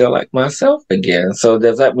kind of feel like myself again. So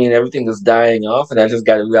does that mean everything is dying off and I just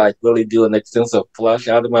got to like really do an extensive flush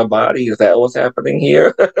out of my body? Is that what's happening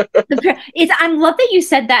here? I love that you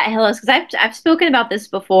said that, Hillis, because I've spoken about this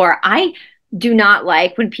before. I do not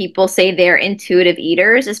like when people say they're intuitive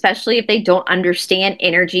eaters, especially if they don't understand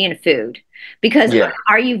energy and food. Because Yeah,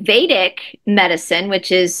 Ayurvedic medicine,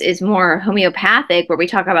 which is more homeopathic, where we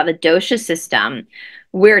talk about the dosha system,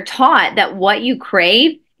 we're taught that what you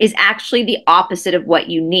crave is actually the opposite of what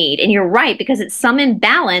you need. And you're right, because it's some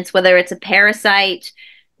imbalance, whether it's a parasite,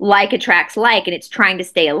 like attracts like, and it's trying to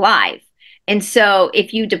stay alive. And so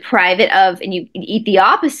if you deprive it of and you eat the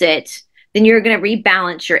opposite, then you're going to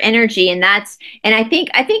rebalance your energy. And I think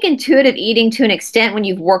intuitive eating to an extent when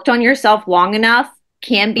you've worked on yourself long enough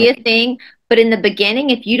can be a thing. But in the beginning,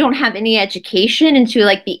 if you don't have any education into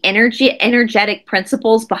like the energetic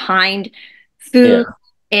principles behind food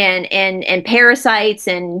yeah, and parasites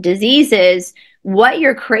and diseases, what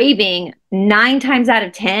you're craving 9 times out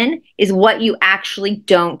of 10 is what you actually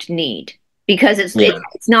don't need because it's yeah, it's,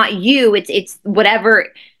 it's not you, it's whatever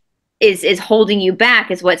is holding you back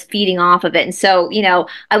is what's feeding off of it. And so,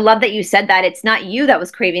 I love that you said that it's not you that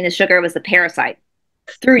was craving the sugar, it was the parasite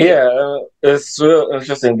through you. yeah. It's real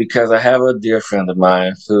interesting because I have a dear friend of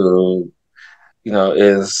mine who,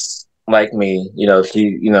 is like me.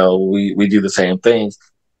 She, we do the same things.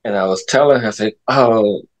 And I was telling her, I said,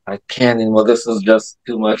 oh, I can't anymore. This is just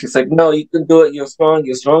too much. She's like, no, you can do it. You're strong.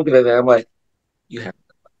 You're stronger than that. I'm like, you have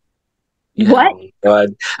You have What? no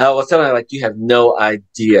idea. I was telling her like you have no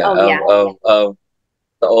idea Oh yeah. of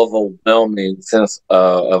the overwhelming sense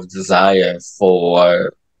of desire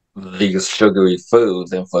for these sugary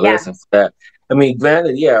foods and for Yeah. this and for that. I mean,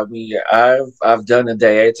 granted, yeah, I've done a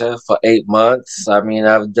dieta for 8 months. I mean,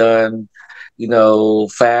 I've done,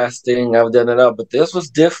 fasting. I've done it all, but this was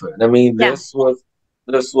different. I mean, Yeah. this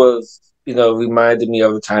was, reminded me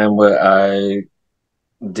of a time where I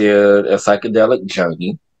did a psychedelic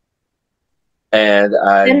journey, and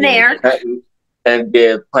I Been did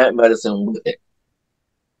there. plant medicine with it.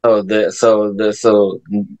 So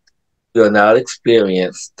you're not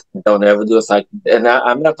experienced, don't ever do a psych. And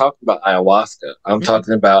I'm not talking about ayahuasca. I'm Mhm.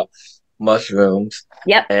 talking about mushrooms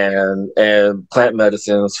Yep. and plant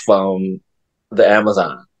medicines from the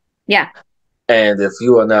Amazon. Yeah. And if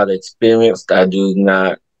you are not experienced, I do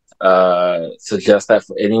not suggest that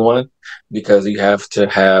for anyone, because you have to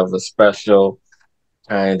have a special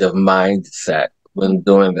kind of mindset when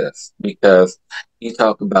doing this, because you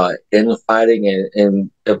talk about infighting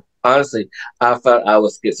and honestly, I felt I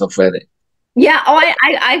was schizophrenic. Yeah. Oh,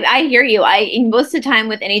 I hear you. Most of the time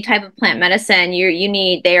with any type of plant medicine,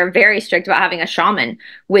 they are very strict about having a shaman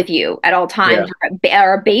with you at all Yeah, times,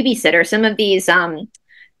 or a babysitter. Some of these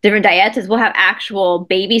different dietas will have actual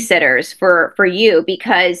babysitters for you,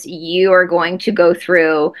 because you are going to go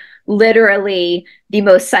through literally the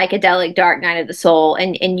most psychedelic dark night of the soul,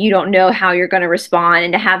 and you don't know how you're going to respond,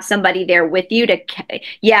 and to have somebody there with you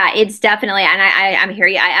yeah, it's definitely, and I'm here.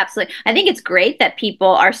 Yeah, I think it's great that people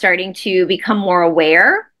are starting to become more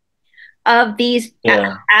aware of these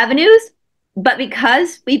yeah, avenues, but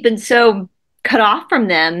because we've been so cut off from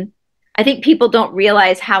them, I think people don't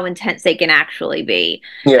realize how intense they can actually be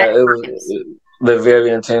at yeah. It was times. they're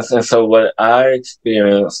very intense, and so what I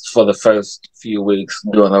experienced for the first few weeks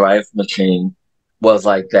doing the life machine was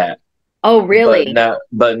like that, Oh, but really?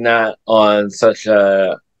 not on such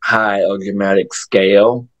a high or dramatic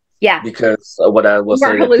scale, Yeah. because what I will You say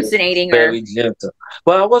weren't that this was hallucinating or, very gentle.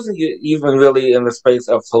 Well, I wasn't even really in the space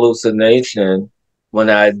of hallucination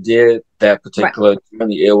when I did that right. particular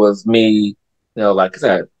journey. It was me, like I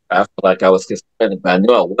said, I felt like I was schizophrenic, but I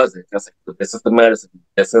knew I wasn't. I was like, this is the medicine,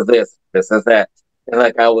 this is that. And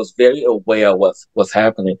like I was very aware of what's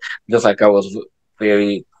happening. Just like I was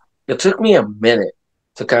very, it took me a minute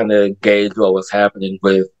to kind of gauge what was happening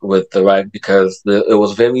with the right, because it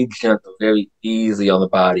was very gentle, very easy on the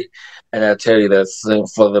body. And I tell you that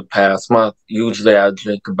for the past month, usually I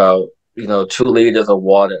drink about 2 liters of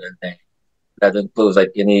water a day. That includes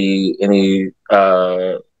like any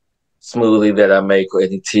smoothie that I make or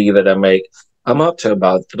any tea that I make. I'm up to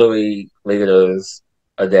about 3 liters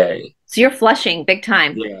a day. so you're flushing big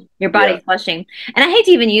time. Yeah, Your yeah, body's flushing. And I hate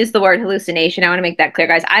to even use the word hallucination. I want to make that clear,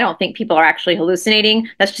 guys. I don't think people are actually hallucinating.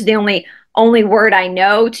 That's just the only word I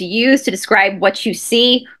know to use to describe what you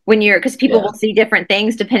see when you're, because people yeah, will see different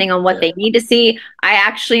things depending on what yeah. they need to see. I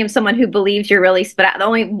actually am someone who believes you're really, but the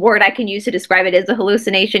only word I can use to describe it is a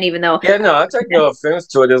hallucination, even though, Yeah, no, I take no offense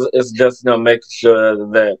to it. It's just making sure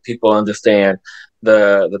that people understand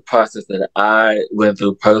the process that I went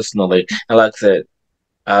through personally. And like I said,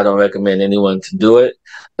 I don't recommend anyone to do it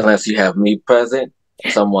unless you have me present,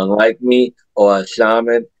 someone like me, or a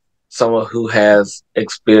shaman, someone who has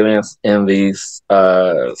experience in these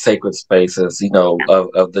sacred spaces,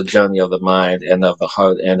 of the journey of the mind and of the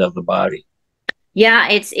heart and of the body. yeah,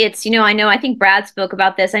 I know, I think Brad spoke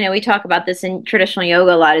about this. I know we talk about this in traditional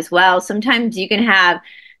yoga a lot as well. Sometimes you can have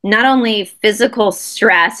not only physical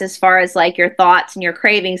stress as far as like your thoughts and your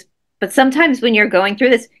cravings, but sometimes when you're going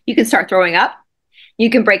through this, you can start throwing up. You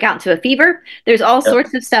can break out into a fever. There's all Yep.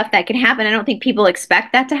 sorts of stuff that can happen. I don't think people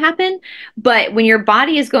expect that to happen. But when your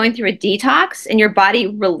body is going through a detox and your body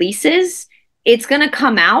releases, it's going to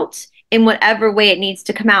come out in whatever way it needs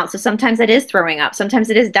to come out. So sometimes that is throwing up. Sometimes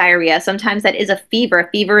it is diarrhea. Sometimes that is a fever. A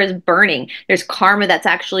fever is burning. There's karma that's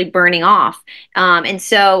actually burning off. And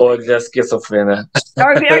so Or just schizophrenia.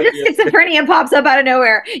 or just Yes. schizophrenia pops up out of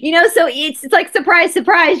nowhere, so it's like surprise,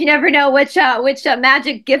 surprise. You never know which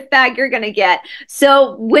magic gift bag you're gonna get.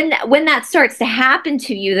 So when that starts to happen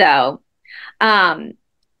to you, though, um,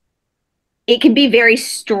 it can be very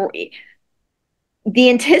story.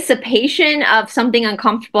 The anticipation of something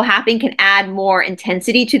uncomfortable happening can add more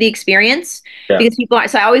intensity to the experience, Yeah. because people are.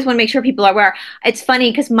 So I always want to make sure people are aware. It's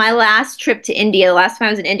funny because my last trip to India, the last time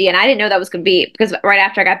I was in India, and I didn't know that was going to be, because right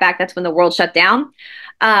after I got back, that's when the world shut down.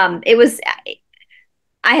 It was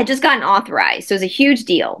I had just gotten authorized, so it was a huge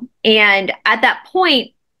deal. And at that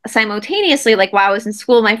point, simultaneously, like while I was in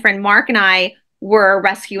school, my friend Mark and I were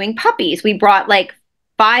rescuing puppies. We brought like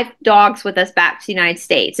 5 dogs with us back to the United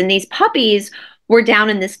States, and these puppies were down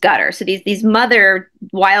in this gutter. So these mother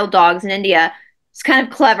wild dogs in India, it's kind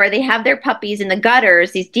of clever. They have their puppies in the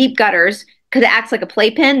gutters, these deep gutters, because it acts like a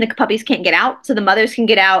playpen. The puppies can't get out, so the mothers can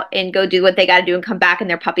get out and go do what they got to do and come back, and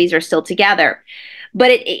their puppies are still together.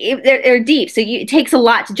 But they're deep, so it takes a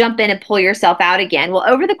lot to jump in and pull yourself out again. Well,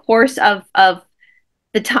 over the course of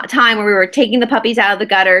the time where we were taking the puppies out of the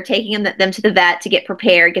gutter, taking them to the vet to get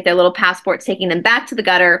prepared, get their little passports, taking them back to the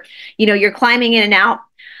gutter, you're climbing in and out.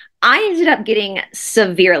 I ended up getting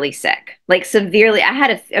severely sick, like severely. I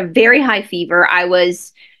had a very high fever.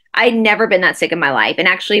 I'd never been that sick in my life. And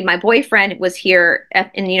actually, my boyfriend was here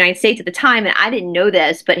in the United States at the time, and I didn't know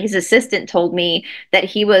this, but his assistant told me that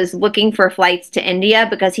he was looking for flights to India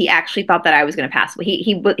because he actually thought that I was going to pass away.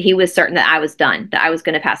 He was certain that I was done, that I was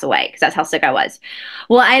going to pass away because that's how sick I was.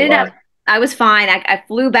 Well, I was fine. I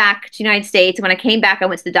flew back to the United States. And when I came back, I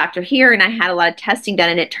went to the doctor here and I had a lot of testing done.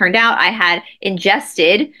 And it turned out I had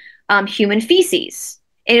ingested human feces.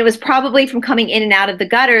 And it was probably from coming in and out of the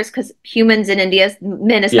gutters because humans in India,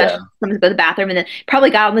 men especially, sometimes go to the bathroom and then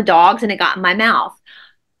probably got on the dogs and it got in my mouth.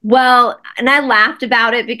 Well, and I laughed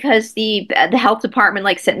about it because the health department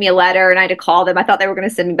like sent me a letter and I had to call them. I thought they were going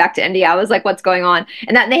to send me back to India. I was like, "What's going on?"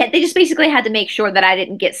 And that they just basically had to make sure that I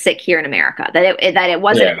didn't get sick here in America, that it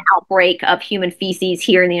wasn't an outbreak of human feces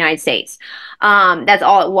here in the United States. That's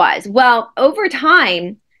all it was. Well, over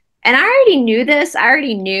time, and I already knew this. I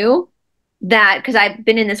already knew that because I've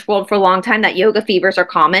been in this world for a long time, that yoga fevers are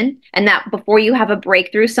common and that before you have a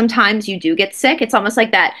breakthrough, sometimes you do get sick. It's almost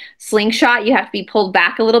like that slingshot. You have to be pulled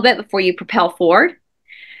back a little bit before you propel forward.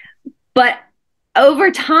 But over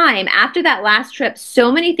time, after that last trip,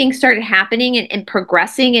 so many things started happening and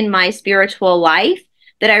progressing in my spiritual life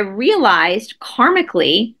that I realized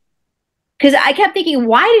karmically, because I kept thinking,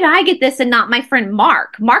 why did I get this and not my friend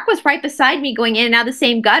Mark? Mark was right beside me going in and out of the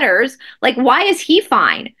same gutters. Like, why is he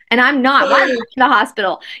fine? And I'm not. Why am I in the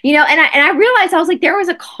hospital? And I realized I was like, there was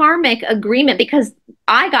a karmic agreement because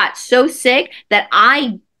I got so sick that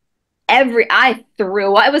I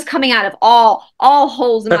threw. It was coming out of all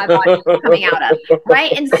holes in my body coming out of,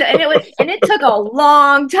 right? And it took a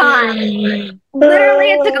long time.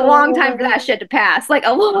 Literally, it took a long time for that shit to pass. Like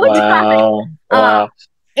a long time. Wow.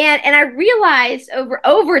 And I realized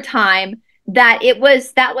over time that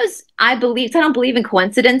that was, I believe, I don't believe in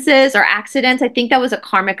coincidences or accidents. I think that was a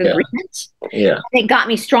karmic agreement. Yeah. And it got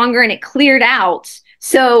me stronger and it cleared out.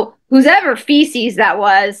 So whoever feces that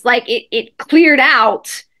was, like it cleared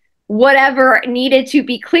out whatever needed to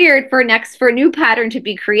be cleared for a new pattern to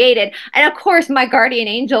be created. And of course, my guardian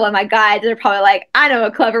angel and my guides are probably like, I know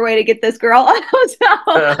a clever way to get this girl. But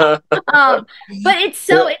it's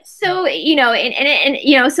so, so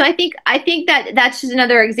I think that that's just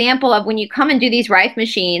another example of when you come and do these Rife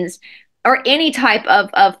machines or any type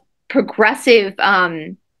of progressive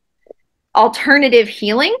alternative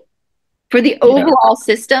healing for the overall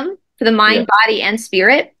system, for the mind, body, and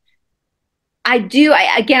spirit. I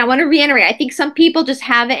want to reiterate, I think some people just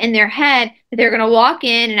have it in their head that they're going to walk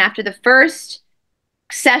in and after the first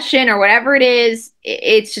session or whatever it is,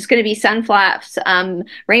 it's just going to be sunflowers,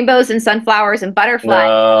 rainbows and sunflowers and butterflies.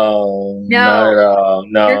 No, not at all.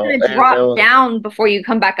 No. You're going to drop down before you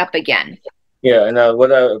come back up again. Yeah, and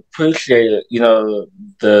what I appreciate,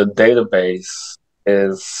 the database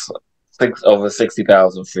is over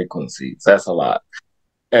 60,000 frequencies. That's a lot.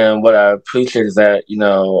 And what I appreciate is that,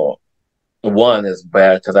 one is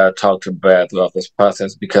Brad, because I talked to Brad throughout this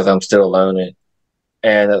process because I'm still learning.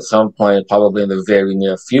 And at some point, probably in the very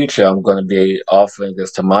near future, I'm going to be offering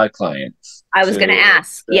this to my clients. I was going to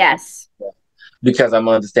ask, yes. Because I'm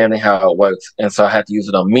understanding how it works. And so I had to use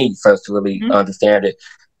it on me first to really understand it.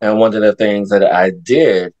 And one of the things that I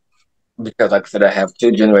did, because like I said, I have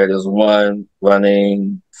two generators, one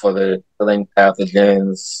running for the killing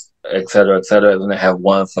pathogens, et cetera, and then I have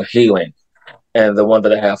one for healing. And the one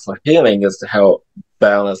that I have for healing is to help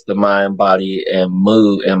balance the mind, body, and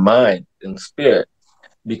mood, and mind, and spirit.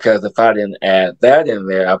 Because if I didn't add that in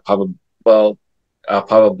there, I probably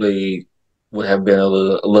would have been a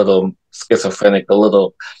little schizophrenic, a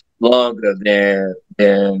little longer than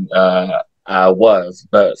I was.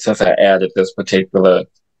 But since I added this particular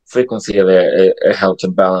frequency there, it helped to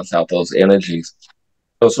balance out those energies.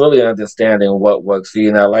 So it's really understanding what works for you,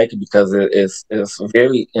 and I like it because it's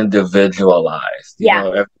very individualized.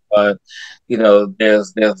 Everyone,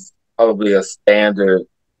 there's probably a standard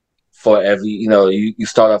for every. You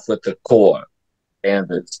start off with the core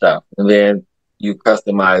standard stuff, and then you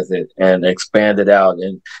customize it and expand it out,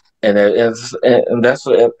 and that's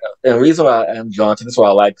what. And the reason why I'm drawn to this, why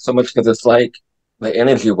I like it so much, because it's like the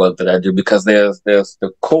energy work that I do, because there's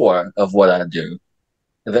the core of what I do.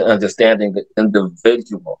 The understanding the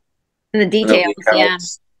individual and the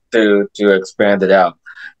details, to expand it out.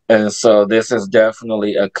 And so this is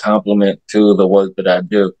definitely a compliment to the work that I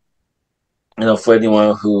do. for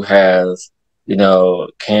anyone who has,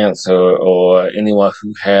 cancer or anyone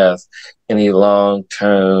who has any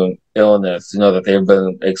long-term illness, that they've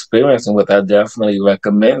been experiencing with, I definitely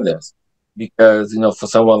recommend this because, for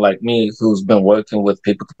someone like me who's been working with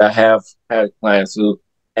people, I have had clients who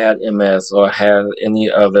had MS or had any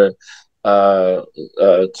other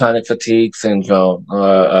chronic fatigue syndrome.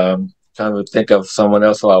 Trying to think of someone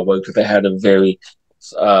else who I worked with that had a very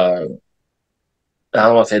uh, I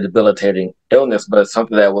don't want to say debilitating illness, but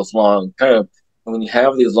something that was long term. And when you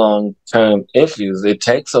have these long term issues, it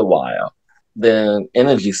takes a while. Then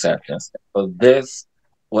energy sessions. So this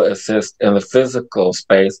will assist in the physical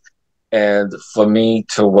space, and for me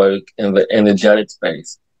to work in the energetic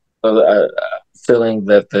space. So feeling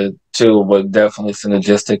that the two work definitely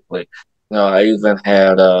synergistically. I even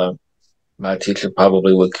had my teacher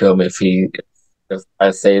probably would kill me if I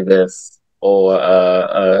say this or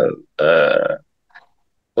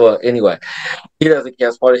well, anyway, he doesn't care.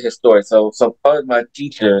 It's part of his story. So part of my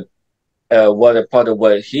teacher, what a part of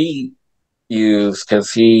what he used,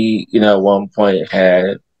 because he, at one point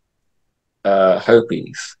had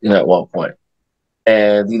herpes, at one point,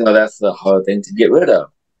 and that's a hard thing to get rid of.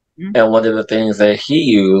 Mhm. And one of the things that he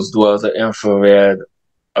used was an infrared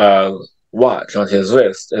uh, watch on his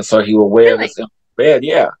wrist, and so he would wear Really? this infrared.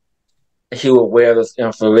 Yeah, he would wear this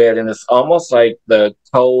infrared, and it's almost like the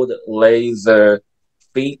cold laser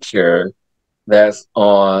feature that's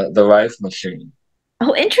on the rice machine.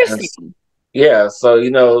 Oh, And interesting. yeah, so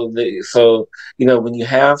when you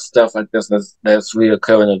have stuff like this that's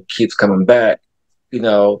reoccurring and keeps coming back, you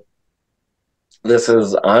know, this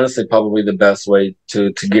is honestly probably the best way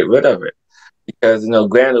to get rid of it. Because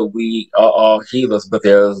granted, we are all healers, but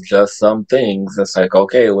there's just some things. It's like,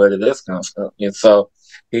 okay, where did this come from? And so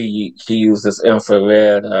he used this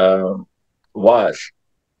infrared watch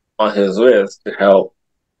on his wrist to help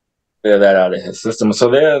clear that out of his system. So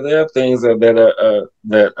there are things that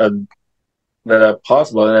are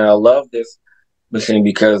possible, and I love this machine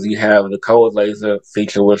because you have the cold laser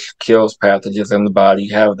feature, which kills pathogens in the body.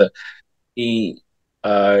 You have the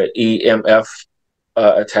EMF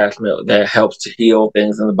attachment that helps to heal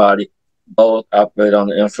things in the body. Both operate on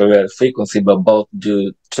the infrared frequency, but both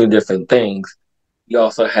do two different things. You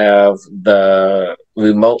also have the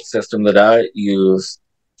remote system that I use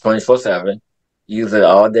 24/7. Use it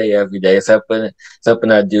all day, every day, except when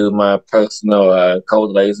I do my personal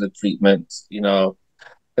cold laser treatments,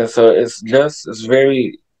 And so it's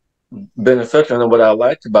very beneficial. And what I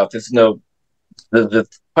liked about this, the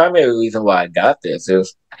primary reason why I got this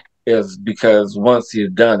is because once you're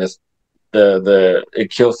done, it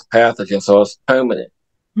kills the pathogen, so it's permanent.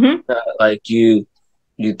 Mhm. Not like you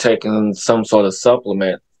taking some sort of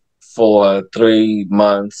supplement for 3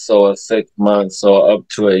 months or 6 months or up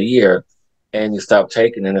to a year, and you stop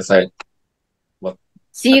taking it. It's like, well,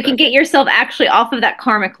 So you can get yourself actually off of that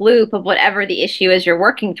karmic loop of whatever the issue is you're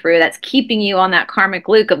working through that's keeping you on that karmic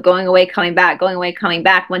loop of going away, coming back, going away, coming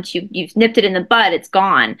back. Once you've nipped it in the bud, it's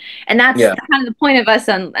gone. And that's yeah. kind of the point of us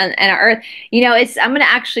on our earth. It's I'm gonna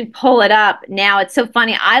actually pull it up now. It's so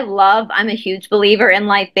funny. I'm a huge believer in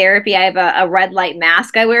light therapy. I have a red light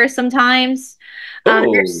mask I wear sometimes. There's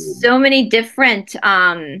Oh, so many different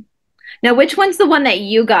now which one's the one that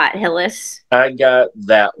you got, Hillis? I got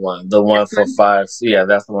that one, the one This for one? five. Yeah,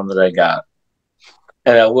 that's the one that I got.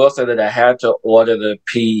 And I will say that I had to order the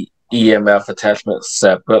PEMF attachment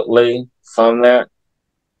separately from that,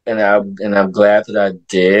 and I'm glad that I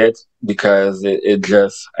did because it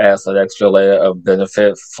just adds an extra layer of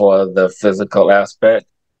benefit for the physical aspect.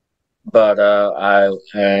 But I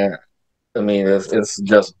mean, it's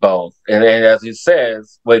just both. And as he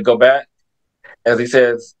says, wait, go back. As he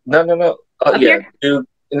says, no, no, no. Oh Up yeah, here? do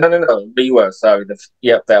no, no, no. B word. Sorry.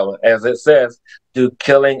 Yep, that one. As it says, do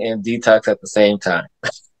killing and detox at the same time.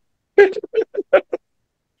 Just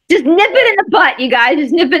nip it in the butt, you guys.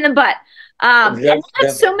 Just nip it in the butt. And they have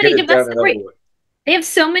Just so get many it different. done That's the and over great. with. They have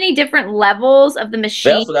so many different levels of the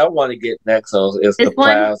machine. That's what I want to get next. So is This the one,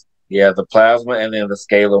 plasma. Yeah, the plasma and then the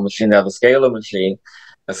scalar machine. Now the scalar machine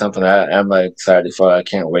is something I'm excited for. I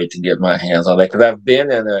can't wait to get my hands on that because I've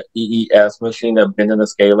been in an EES machine. I've been in a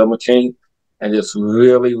scalar machine, and it's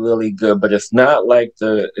really really good. But it's not like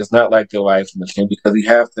the life machine because you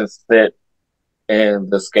have to sit in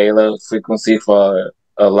the scalar frequency for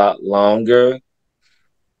a lot longer,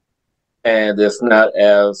 and it's not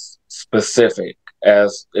as specific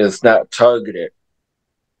as it's not targeted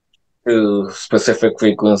to specific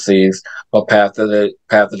frequencies or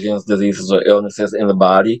pathogens, diseases, or illnesses in the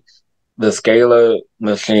body. The scalar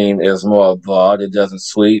machine is more broad. It doesn't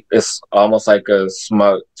sweep. It's almost like a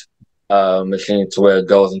smart machine to where it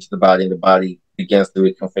goes into the body and the body begins to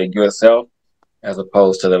reconfigure itself. as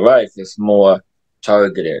opposed to the Rife. It's more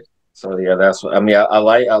targeted. So yeah, that's what I mean. I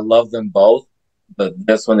love them both, but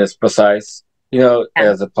this one is precise, Yeah.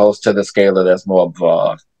 as opposed to the scalar that's more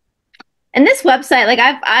broad. And this website, like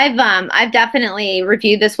I've definitely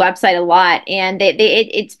reviewed this website a lot, and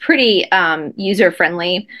it's pretty user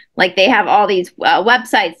friendly. Like they have all these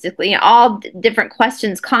websites, all different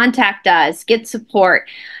questions. Contact us, get support,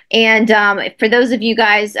 and for those of you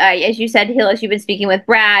guys, as you said, Hillis, you've been speaking with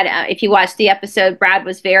Brad. If you watched the episode, Brad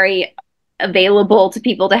was very available to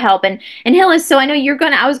people to help. And Hillis, so I know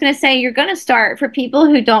I was gonna say you're gonna start for people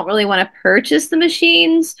who don't really want to purchase the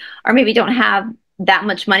machines, or maybe don't have that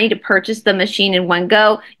much money to purchase the machine in one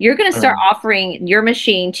go. You're going to start offering your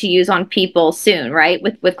machine to use on people soon, right?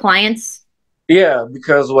 With clients. Yeah,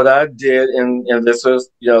 because what I did, and this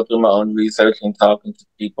was, through my own research and talking to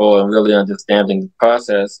people and really understanding the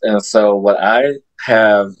process. And so what I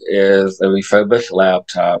have is a refurbished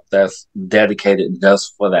laptop that's dedicated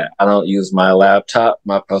just for that. I don't use my laptop,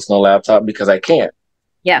 my personal laptop, because I can't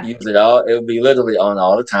Yeah. use it all. It would be literally on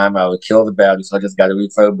all the time. I would kill the battery. So I just got a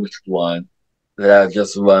refurbished one that I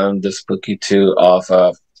just run the Spooky 2 off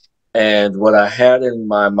of. And what I had in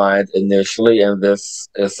my mind initially, and this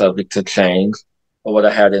is subject to change, but what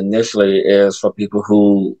I had initially is for people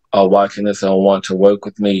who are watching this and want to work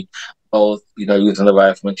with me, both, using the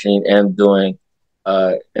Rife machine and doing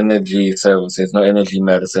energy services, no energy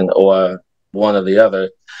medicine, or one or the other.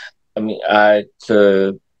 I mean, I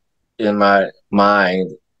could, in my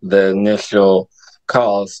mind, the initial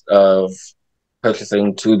cost of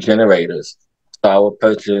purchasing 2 generators. So I will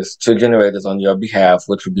purchase 2 generators on your behalf,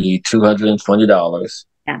 which would be $220.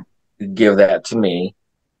 Yeah. Give that to me,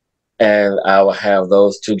 and I will have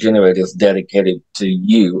those 2 generators dedicated to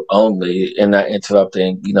you only, and not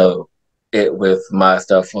interrupting, it with my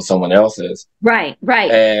stuff or someone else's. Right. Right.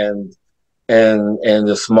 And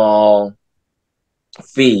the small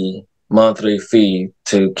monthly fee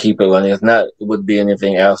to keep it running. It would be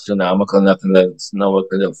anything astronomical, nothing that no one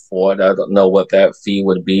could afford. I don't know what that fee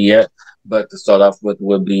would be yet, but to start off with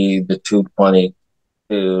would be the $220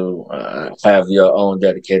 to have your own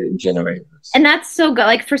dedicated generators. And that's so good.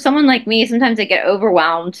 Like for someone like me, sometimes I get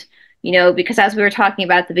overwhelmed, because as we were talking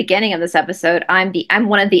about at the beginning of this episode, I'm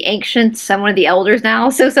one of the ancients, I'm one of the elders now.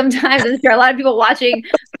 So sometimes I'm sure a lot of people watching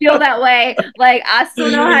feel that way. Like I still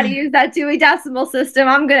know how to use that Dewey Decimal System.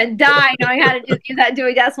 I'm gonna die knowing how to use that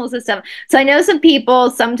Dewey Decimal System. So I know some people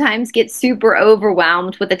sometimes get super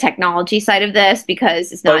overwhelmed with the technology side of this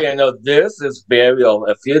because it's not. Oh yeah, no, this is very old.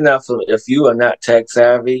 If you are not tech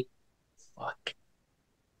savvy, fuck.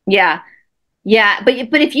 Yeah. Yeah, but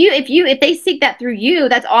if they seek that through you,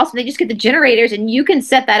 that's awesome. They just get the generators and you can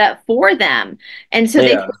set that up for them. And so they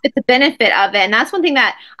get the benefit of it. And that's one thing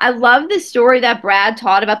that I love, the story that Brad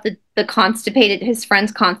taught about the constipated, his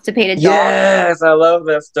friend's constipated dog. Yes, I love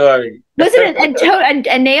that story. Was it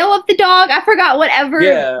a nail of the dog? I forgot whatever.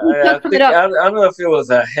 Yeah, I don't know if it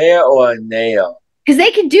was a hair or a nail. Because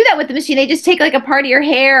they can do that with the machine. They just take like a part of your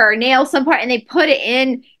hair or nail some part and they put it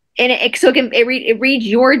in. And it reads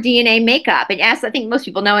your DNA makeup. And as I think most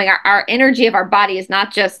people knowing, our energy of our body is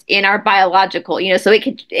not just in our biological, so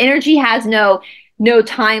energy has no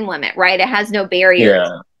time limit, right? It has no barrier.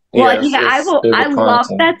 Yeah. Well, I love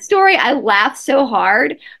that story. I laugh so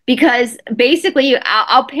hard because basically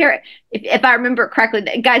I'll pair it. If I remember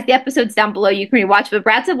correctly, guys, the episode's down below. You can rewatch it. But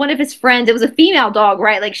Brad said one of his friends, it was a female dog,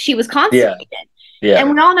 right? Like she was constipated. Yeah.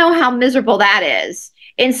 And we all know how miserable that is.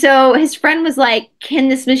 And so his friend was like, can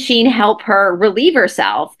this machine help her relieve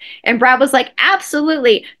herself? And Brad was like,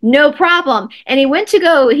 absolutely, no problem. And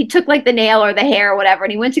he took like the nail or the hair or whatever,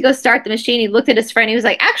 and he went to go start the machine. He looked at his friend. He was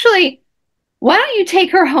like, actually, why don't you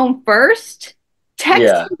take her home first? Text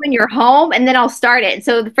me when you're home, and then I'll start it. And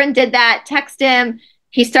so the friend did that, text him.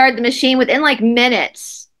 He started the machine. Within like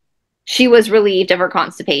minutes, she was relieved of her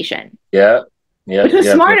constipation. Yeah. Which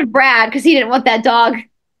was smart of Brad because he didn't want that dog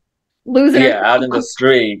losing out in the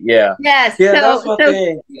street. Yes. That's one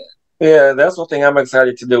thing. Yeah, that's one thing I'm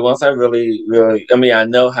excited to do. Once I really I mean, I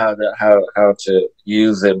know how to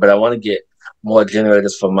use it, but I want to get more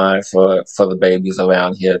generators for the babies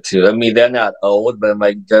around here too. I mean, they're not old, but I'm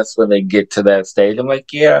like, just when they get to that stage, I'm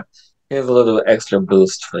like, yeah, here's a little extra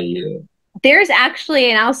boost for you. There's actually,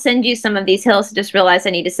 and I'll send you some of these, Hills. Just realized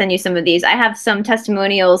I need to send you some of these. I have some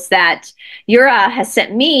testimonials that Yura has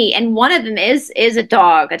sent me, and one of them is a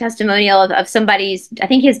dog, a testimonial of somebody's. I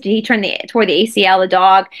think he tore the ACL, the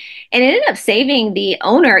dog, and it ended up saving the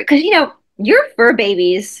owner because your fur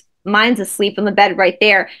babies mine's asleep on the bed right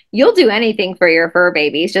there. You'll do anything for your fur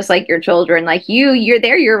babies, just like your children. Like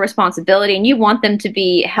they're your responsibility, and you want them to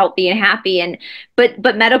be healthy and happy. And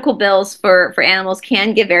but medical bills for animals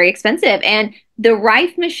can get very expensive. And the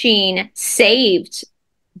Rife machine saved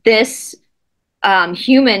this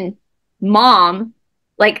human mom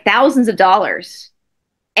like thousands of dollars,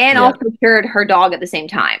 and Yeah. also cured her dog at the same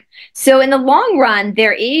time. So in the long run,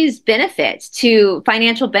 there is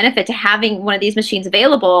financial benefit to having one of these machines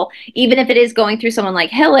available, even if it is going through someone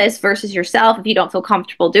like Hillis versus yourself if you don't feel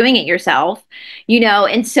comfortable doing it yourself,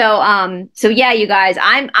 And so yeah, you guys,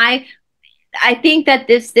 I think that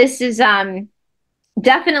this is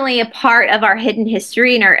definitely a part of our hidden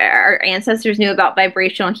history, and our ancestors knew about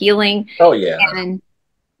vibrational healing. Oh yeah. And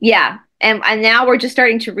yeah. And now we're just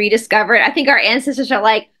starting to rediscover it. I think our ancestors are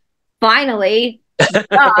like, finally,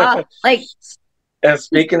 like. And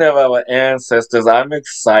speaking of our ancestors, I'm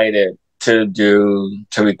excited to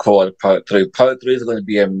record part three. Part three is going to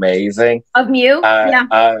be amazing. Of Mew,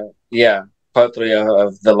 yeah. Yeah, part three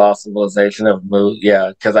of the Lost Civilization of Mu. Yeah,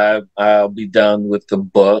 because I'll be done with the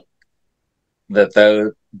book, the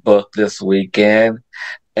third book this weekend.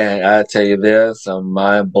 And I tell you, there's some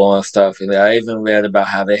mind blowing stuff in there. I even read about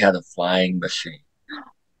how they had a flying machine.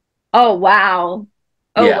 Oh wow.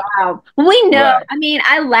 Oh Yeah, wow. We know. right. I mean,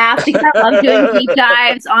 I laugh because I love doing deep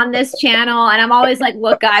dives on this channel. And I'm always like,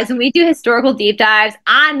 look, guys, when we do historical deep dives,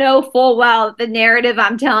 I know full well that the narrative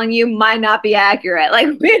I'm telling you might not be accurate. Like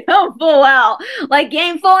we know full well. Like you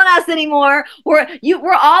ain't fooling us anymore. We're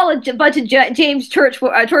all a bunch of James church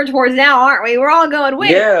whores now, aren't we? We're all going,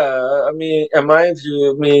 wait. Yeah, I mean, and mind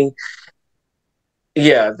you, I mean,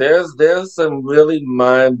 yeah, there's some really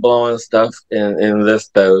mind blowing stuff in this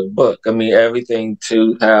third book. I mean, everything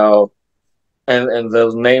to how, and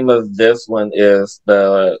the name of this one is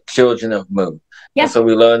the Children of Moon. Yeah. And so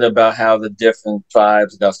we learn about how the different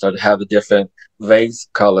tribes got started, how the different race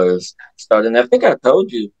colors started. And I think I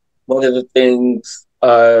told you one of the things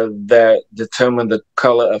that determined the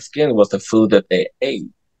color of skin was the food that they ate.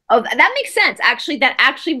 Oh, that makes sense. Actually, that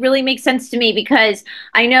actually really makes sense to me because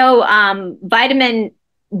I know vitamin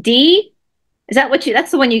D. Is that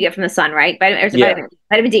that's the one you get from the sun, right? Yeah.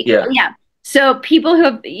 Vitamin D. Yeah. Yeah. So people who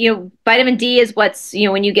have, vitamin D is what's,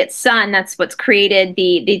 when you get sun, that's what's created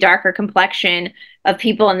the darker complexion of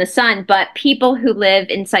people in the sun. But people who live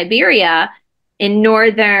in Siberia, in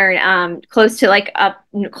northern, close to like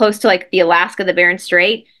the Alaska, the Bering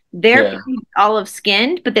Strait, they're pretty olive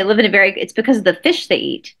skinned, but they live in it's because of the fish they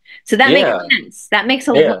eat. So that makes sense. That makes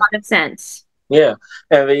a lot of sense. Yeah.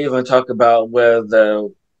 And they even talk about where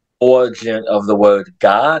the origin of the word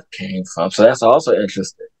God came from. So that's also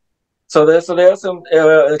interesting. So there's some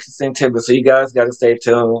interesting tidbits. So you guys got to stay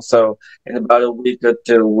tuned. So in about a week or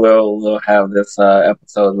two, we'll have this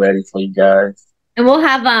episode ready for you guys. And we'll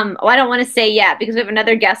have well, I don't want to say yet because we have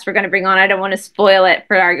another guest we're going to bring on. I don't want to spoil it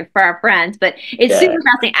for our friends, but it's super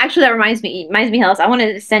fascinating. Actually, that reminds me, Hillis, I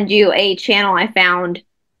wanted to send you a channel I found.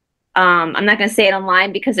 I'm not going to say it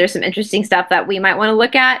online because there's some interesting stuff that we might want to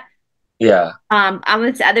look at. Yeah.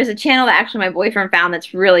 There's a channel that actually my boyfriend found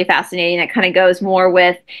that's really fascinating. That kind of goes more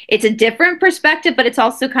with, it's a different perspective, but it's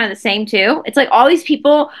also kind of the same too. It's like all these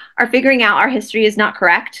people are figuring out our history is not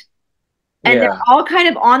correct. And they're all kind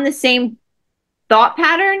of on the same thought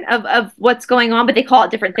pattern of what's going on, but they call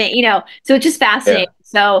it different things, so it's just fascinating.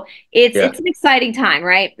 So it's an exciting time,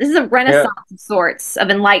 right? This is a renaissance of sorts of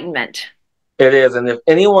enlightenment. It is. And if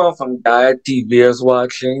anyone from Gaia TV is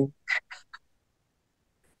watching,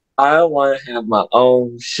 I want to have my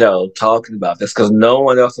own show talking about this because no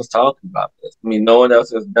one else is talking about this. I mean, no one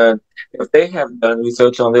else has done. If they have done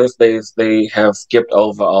research on this, they have skipped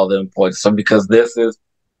over all the important stuff because this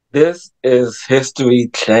is history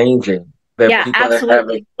changing. That people have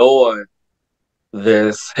ignored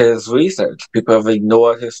his research. People have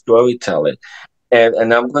ignored his storytelling, and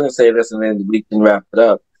I'm going to say this, and then we can wrap it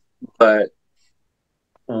up. But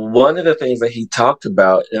one of the things that he talked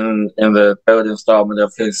about in the third installment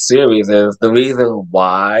of his series is the reason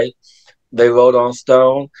why they wrote on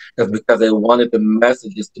stone is because they wanted the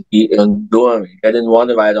messages to be enduring. They didn't want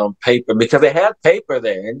to write on paper because they had paper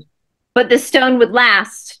then, but the stone would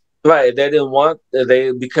last. Right, they didn't want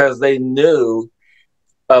because they knew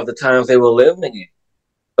of the times they were living in.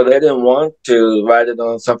 So they didn't want to write it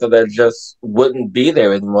on something that just wouldn't be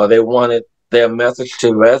there anymore. They wanted their message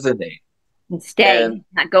to resonate and stay,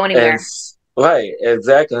 not go anywhere. Right,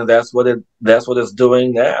 exactly. And that's what it's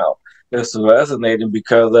doing now. It's resonating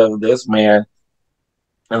because of this man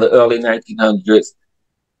in the early 1900s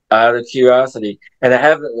out of curiosity. And I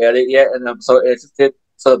haven't read it yet, and I'm so interested.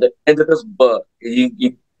 So the end of this book,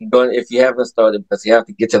 if you haven't started, because you have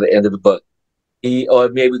to get to the end of the book. He, or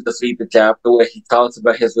maybe just read the chapter where he talks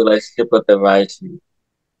about his relationship with the writing.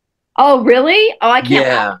 Oh, really? Oh, I can't.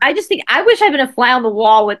 Yeah, I just think I wish I'd been a fly on the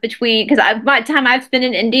wall with between because by the time I've been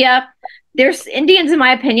in India, there's Indians, in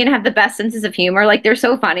my opinion, have the best senses of humor. Like they're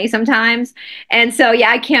so funny sometimes. And so, yeah,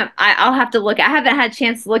 I can't. I'll have to look. I haven't had a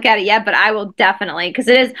chance to look at it yet, but I will definitely because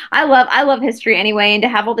it is. I love history anyway, and to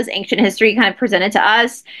have all this ancient history kind of presented to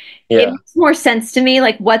us, it yeah, makes more sense to me.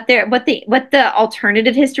 Like what the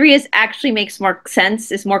alternative history is actually makes more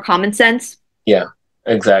sense. Is more common sense. yeah,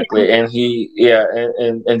 exactly. And yeah,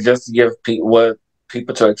 and just to give what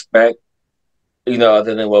people to expect,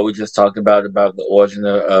 other than what we just talked about the origin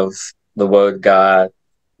of the word God,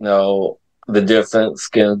 the different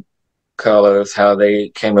skin colors, how they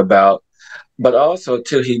came about. But also,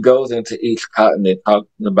 too, he goes into each continent,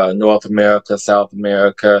 talking about North America, South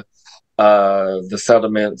America, the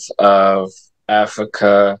settlements of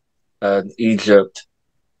Africa, Egypt,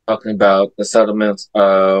 talking about the settlements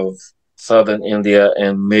of southern India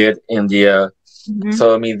and mid India. Mhm.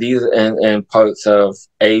 So, I mean, these and parts of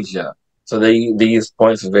Asia. So these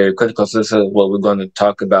points are very critical. So this is what we're going to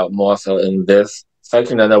talk about more so in this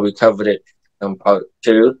section. I know we covered it in part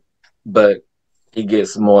two, but he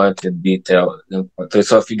gets more into detail in part three.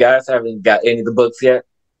 So if you guys haven't got any of the books yet,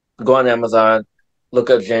 go on Amazon, look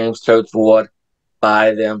up James Church Ward,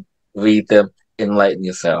 buy them, read them, enlighten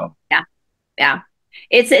yourself. Yeah. Yeah.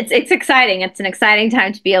 It's exciting. It's an exciting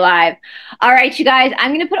time to be alive. All right, you guys,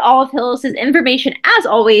 I'm going to put all of Hillis's information as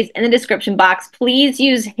always in the description box. Please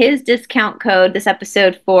use his discount code this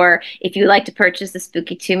episode for if you would like to purchase the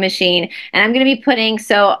Spooky 2 machine. And I'm going to be putting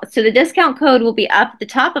so the discount code will be up at the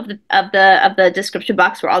top of the description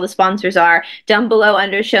box where all the sponsors are. Down below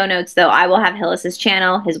under show notes though, I will have Hillis's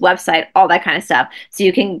channel, his website, all that kind of stuff. So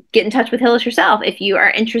you can get in touch with Hillis yourself if you are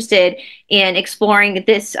interested in exploring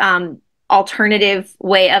this alternative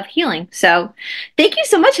way of healing. So thank you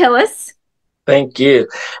so much, Hillis. Thank you.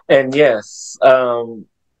 And yes,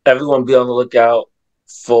 everyone be on the lookout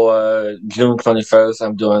for June 21st.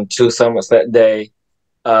 I'm doing 2 summits that day.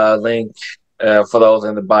 Link for those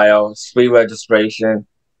in the bio. It's free registration.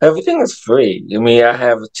 Everything is free. I mean, I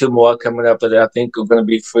have 2 more coming up that I think are going to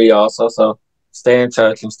be free also. So stay in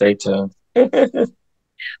touch and stay tuned.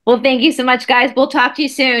 Well, thank you so much, guys. We'll talk to you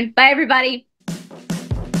soon. Bye, everybody.